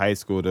back to high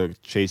school to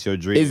chase your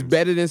dreams. It's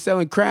better than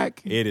selling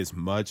crack. It is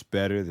much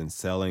better than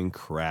selling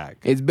crack.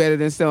 It's better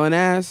than selling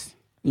ass.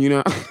 You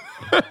know,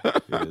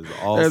 it is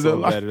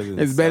also better than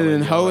it's better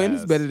than hoeing.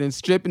 ass. It's better than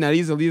stripping. Now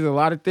these are a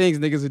lot of things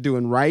niggas are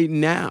doing right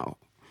now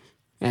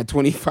at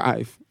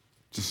 25.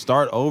 Just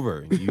start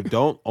over. You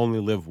don't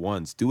only live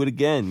once. Do it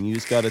again. You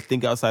just got to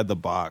think outside the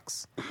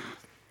box.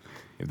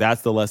 If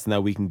that's the lesson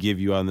that we can give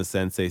you on the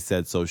Sensei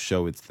Said So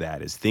show, it's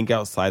that. Is think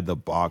outside the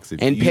box.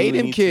 And pay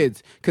them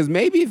kids. Because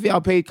maybe if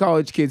y'all paid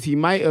college kids, he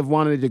might have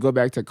wanted to go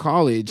back to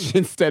college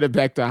instead of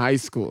back to high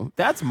school.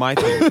 That's my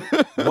thing.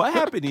 What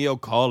happened to your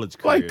college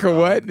career? Like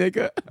what,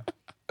 nigga?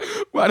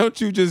 Why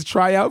don't you just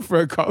try out for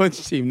a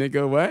college team,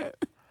 nigga?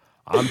 What?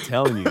 I'm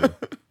telling you,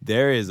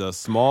 there is a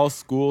small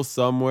school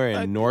somewhere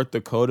in North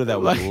Dakota that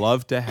would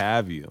love to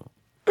have you.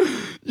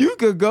 You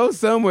could go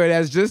somewhere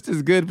that's just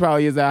as good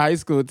probably as a high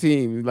school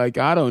team. Like,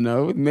 I don't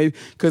know. Maybe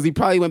because he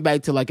probably went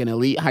back to like an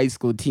elite high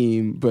school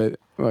team, but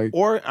like...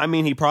 Or, I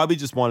mean, he probably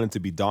just wanted to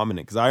be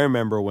dominant. Because I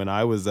remember when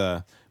I was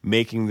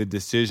making the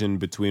decision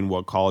between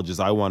what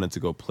colleges I wanted to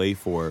go play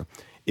for,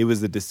 it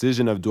was the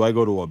decision of, do I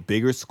go to a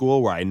bigger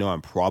school where I know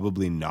I'm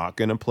probably not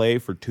going to play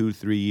for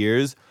 2-3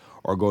 years,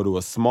 or go to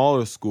a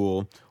smaller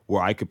school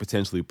where I could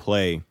potentially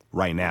play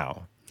right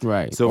now?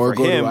 Right. So or for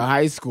go him, to a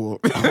high school.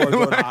 Or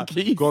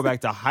go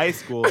back to high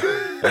school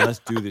and let's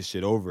do this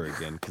shit over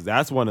again. Because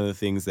that's one of the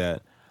things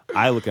that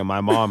I look at my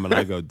mom and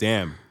I go,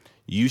 damn,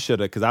 you should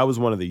have, because I was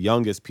one of the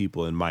youngest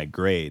people in my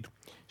grade.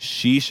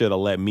 She should have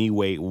let me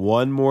wait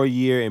one more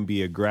year and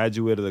be a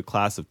graduate of the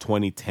class of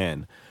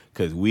 2010,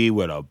 because we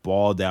would have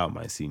balled out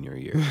my senior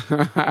year.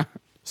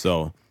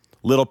 So,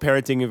 little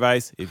parenting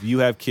advice, if you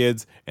have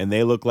kids and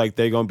they look like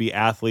they're going to be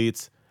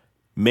athletes,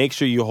 make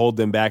sure you hold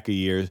them back a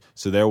year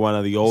so they're one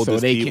of the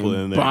oldest people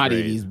in their body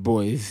grade. These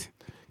boys.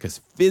 Because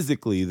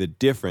physically, the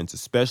difference,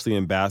 especially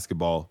in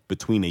basketball,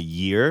 between a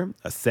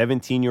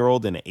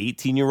 17-year-old and an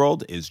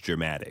 18-year-old is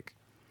dramatic.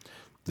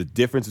 The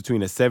difference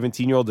between a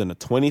 17-year-old and a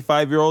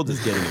 25-year-old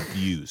is getting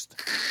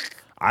abused.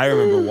 I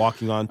remember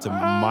walking onto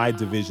my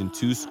Division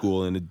II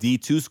school. In the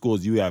D2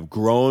 schools, you have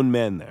grown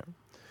men there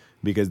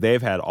because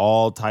they've had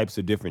all types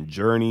of different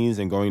journeys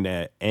and going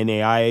to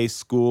NAIA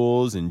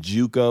schools and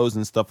JUCOs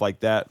and stuff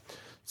like that.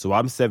 So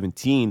I'm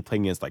 17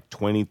 playing against like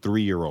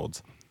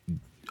 23-year-olds.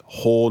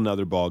 Whole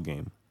nother ball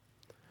game.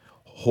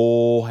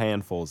 Whole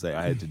handfuls that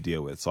I had to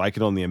deal with. So I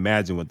could only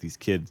imagine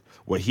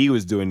what he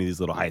was doing to these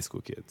little high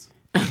school kids.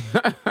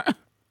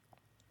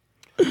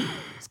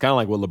 It's kind of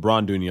like what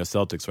LeBron doing to your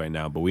Celtics right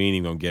now, but we ain't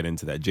even gonna get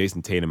into that.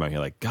 Jason Tatum out here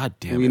like, God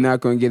damn it. We're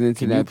not gonna get into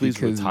Can that you please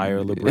because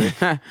retire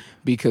LeBron?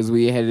 because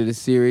we ahead of the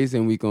series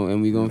and we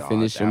gonna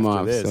finish him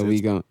off. So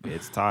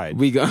it's tied.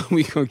 we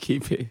gonna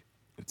keep it.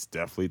 It's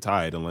definitely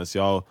tied unless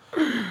y'all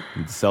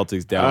the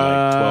Celtics down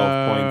like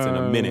 12 points in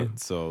a minute.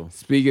 So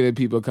speaking of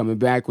people coming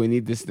back, we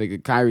need this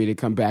nigga Kyrie to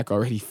come back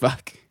already.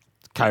 Fuck.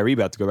 Kyrie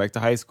about to go back to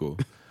high school.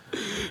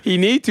 He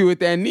need to with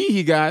that knee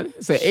he got.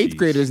 It's an 8th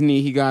grader's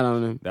knee he got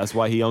on him. That's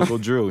why he Uncle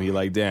Drew. He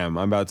like, damn,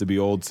 I'm about to be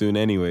old soon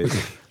anyways.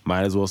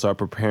 Might as well start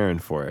preparing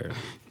for it.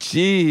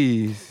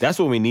 Jeez. That's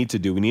what we need to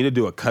do. We need to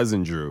do a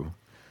cousin Drew,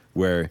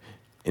 where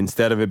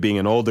instead of it being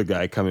an older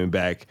guy coming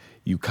back,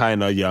 you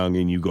kind of young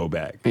and you go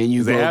back. And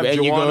you they go, have and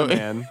Joanna,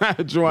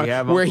 you go,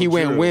 man. where he Uncle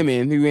went Drew.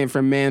 women. He went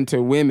from man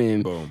to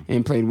women. Boom.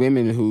 And played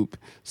women hoop.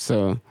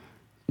 So,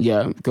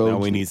 yeah, go. Now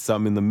we need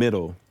something in the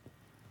middle.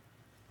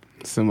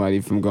 Somebody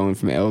from going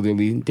from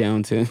elderly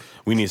down to...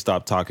 We need to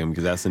stop talking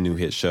because that's a new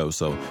hit show.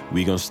 So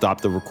we're going to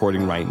stop the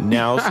recording right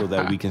now so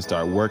that we can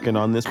start working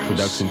on this.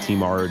 Production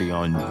team already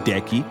on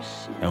decky.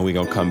 And we're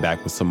going to come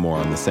back with some more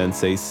on the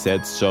Sensei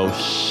Said So.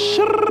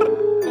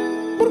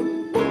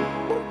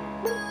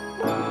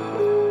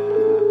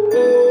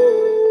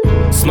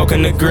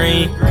 Smoking the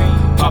green,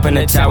 popping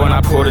the tat when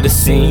I pour to the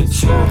scene.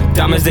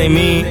 Diamonds they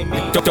mean,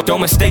 don't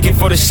mistake it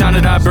for the shine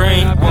that I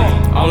bring.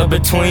 All in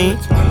between,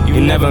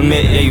 you never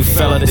met, yeah, you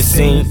fell at the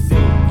scene.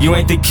 You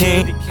ain't the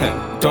king,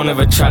 don't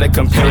ever try to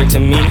compare it to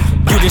me.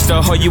 You just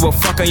a hoe, you a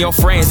fuck on your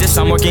friends. This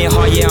I'm working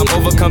hard, yeah, I'm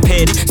over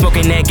competitive.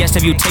 Smoking that gas,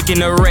 have you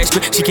taking a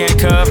rest? She can't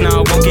cuff,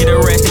 now I won't get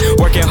arrested.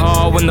 Working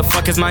hard, when the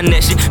fuck is my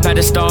next shit? By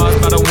the stars,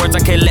 by the words I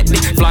collected.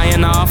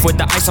 Flying off with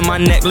the ice on my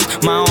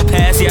necklace. My own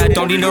pass, yeah, I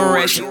don't need no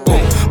rest.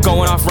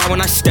 Going off right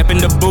when I step in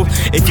the booth.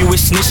 If you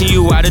was snitching,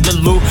 you out of the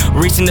loop.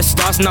 Reaching the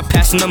stars and I'm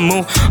passing the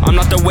moon. I'm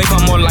not the wave,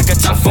 I'm more like a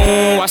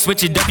typhoon. I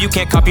switch it up, you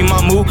can't copy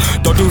my move.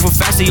 Don't do it for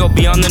fast, you'll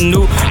be on the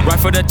new. Right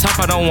for the top,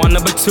 I don't want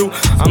number 2.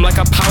 I'm like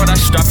a pirate, I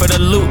strap for the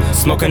loot.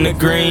 Smoking the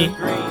green,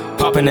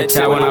 popping the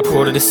tat when I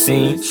pour to the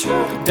scene.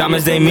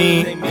 Diamonds they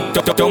mean,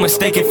 don't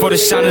mistake it for the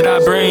shine that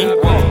I bring.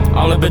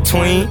 All in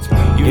between,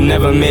 you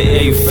never met,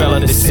 yeah, you fell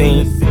at the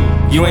scene.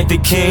 You ain't the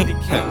king,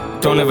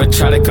 don't ever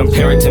try to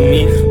compare it to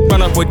me.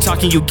 Run up with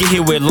talking, you get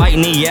hit with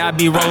lightning. Yeah, I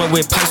be rolling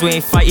with pipes, we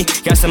ain't fighting.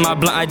 Gas in my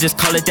blunt, I just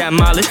call it that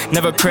mileage.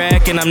 Never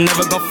crack and I'm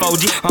never gon'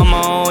 fold you. On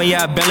my own,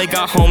 yeah, I barely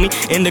got homie.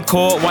 In the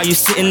court while you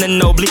sitting the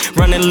nobly.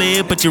 Running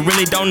live, but you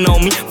really don't know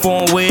me.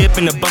 Foreign whip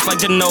in the buff like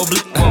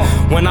Ginobili.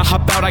 When I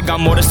hop out, I got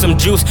more than some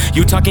juice.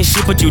 You talking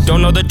shit, but you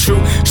don't know the truth.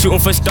 Shooting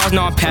for stars,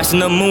 now I'm passing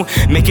the moon.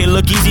 Make it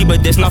look easy,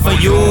 but this not for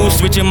you.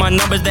 Switching my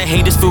numbers, that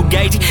hate is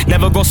fugazi.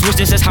 Never gon' switch,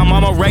 this is how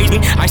mama raised me.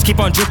 Ice keep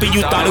on dripping,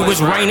 you thought it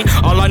was raining.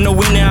 All I know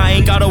in there, I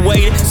ain't gotta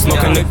wait it.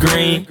 Smoking the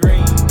green,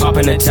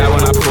 popping the tat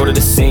when I pour to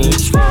the scene.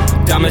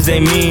 Diamonds they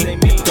mean,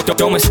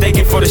 don't mistake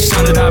it for the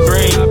shine that I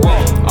bring.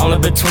 All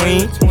in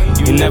between,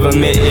 you never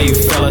met, yeah, you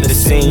fell at the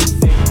scene.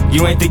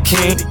 You ain't the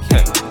king,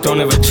 don't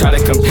ever try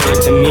to compare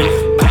it to me.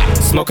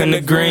 Smoking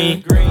the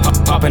green,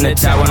 popping the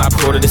tat when I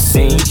pour to the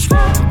scene.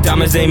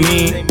 Diamonds they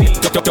mean,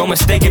 don't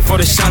mistake it for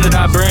the shine that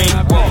I bring.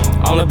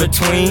 All in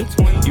between,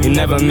 you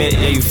never met,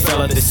 yeah, you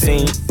fell at the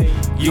scene.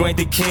 You ain't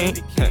the king,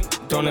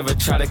 don't ever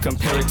try to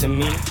compare it to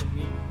me.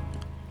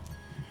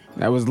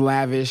 That was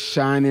Lavish,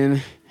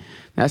 Shining.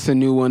 That's a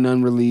new one,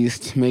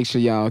 unreleased. Make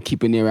sure y'all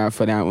keep an ear out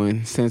for that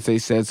one.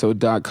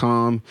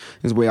 SenseiSaidSo.com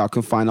is where y'all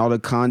can find all the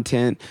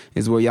content,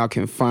 is where y'all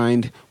can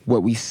find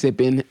what we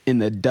sipping in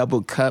the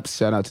double cups.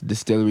 Shout out to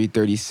Distillery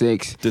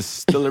 36.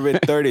 Distillery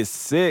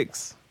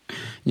 36.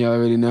 Y'all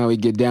already know how we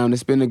get down.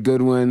 It's been a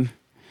good one.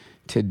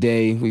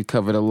 Today, we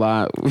covered a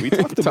lot. We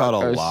talked about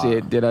a lot.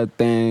 Shit, did our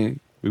thing.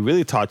 We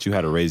really taught you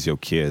how to raise your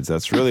kids.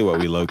 That's really what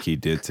we low-key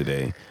did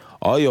today.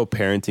 All your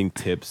parenting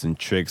tips and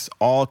tricks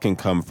all can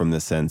come from the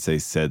Sensei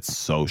Said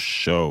So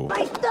show.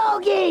 My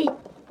doggy!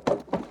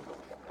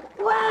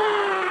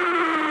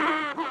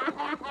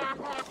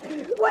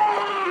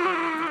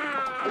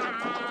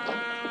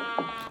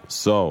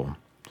 So,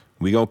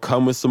 we gonna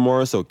come with some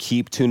more, so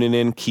keep tuning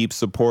in, keep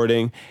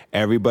supporting.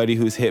 Everybody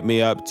who's hit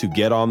me up to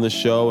get on the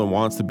show and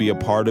wants to be a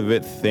part of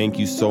it, thank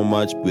you so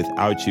much.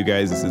 Without you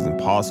guys, this isn't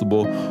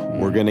possible.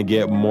 We're gonna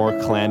get more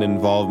clan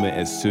involvement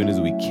as soon as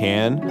we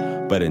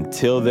can. But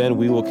until then,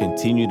 we will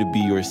continue to be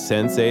your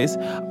senseis.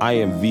 I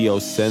am VO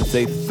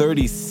Sensei,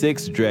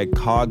 36 Dread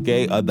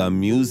Kage of the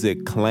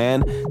Music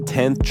Clan,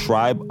 10th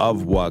Tribe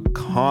of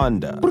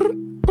Wakanda.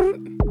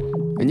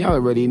 And y'all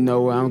already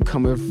know where I'm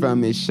coming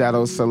from. It's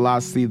Shadow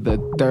Selassie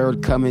III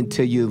coming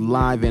to you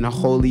live and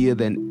holier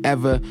than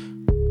ever.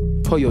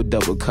 Pull your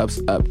double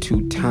cups up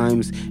 2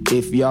 times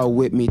if y'all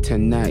with me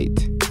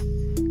tonight.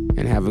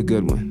 And have a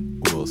good one.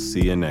 We'll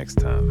see you next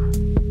time.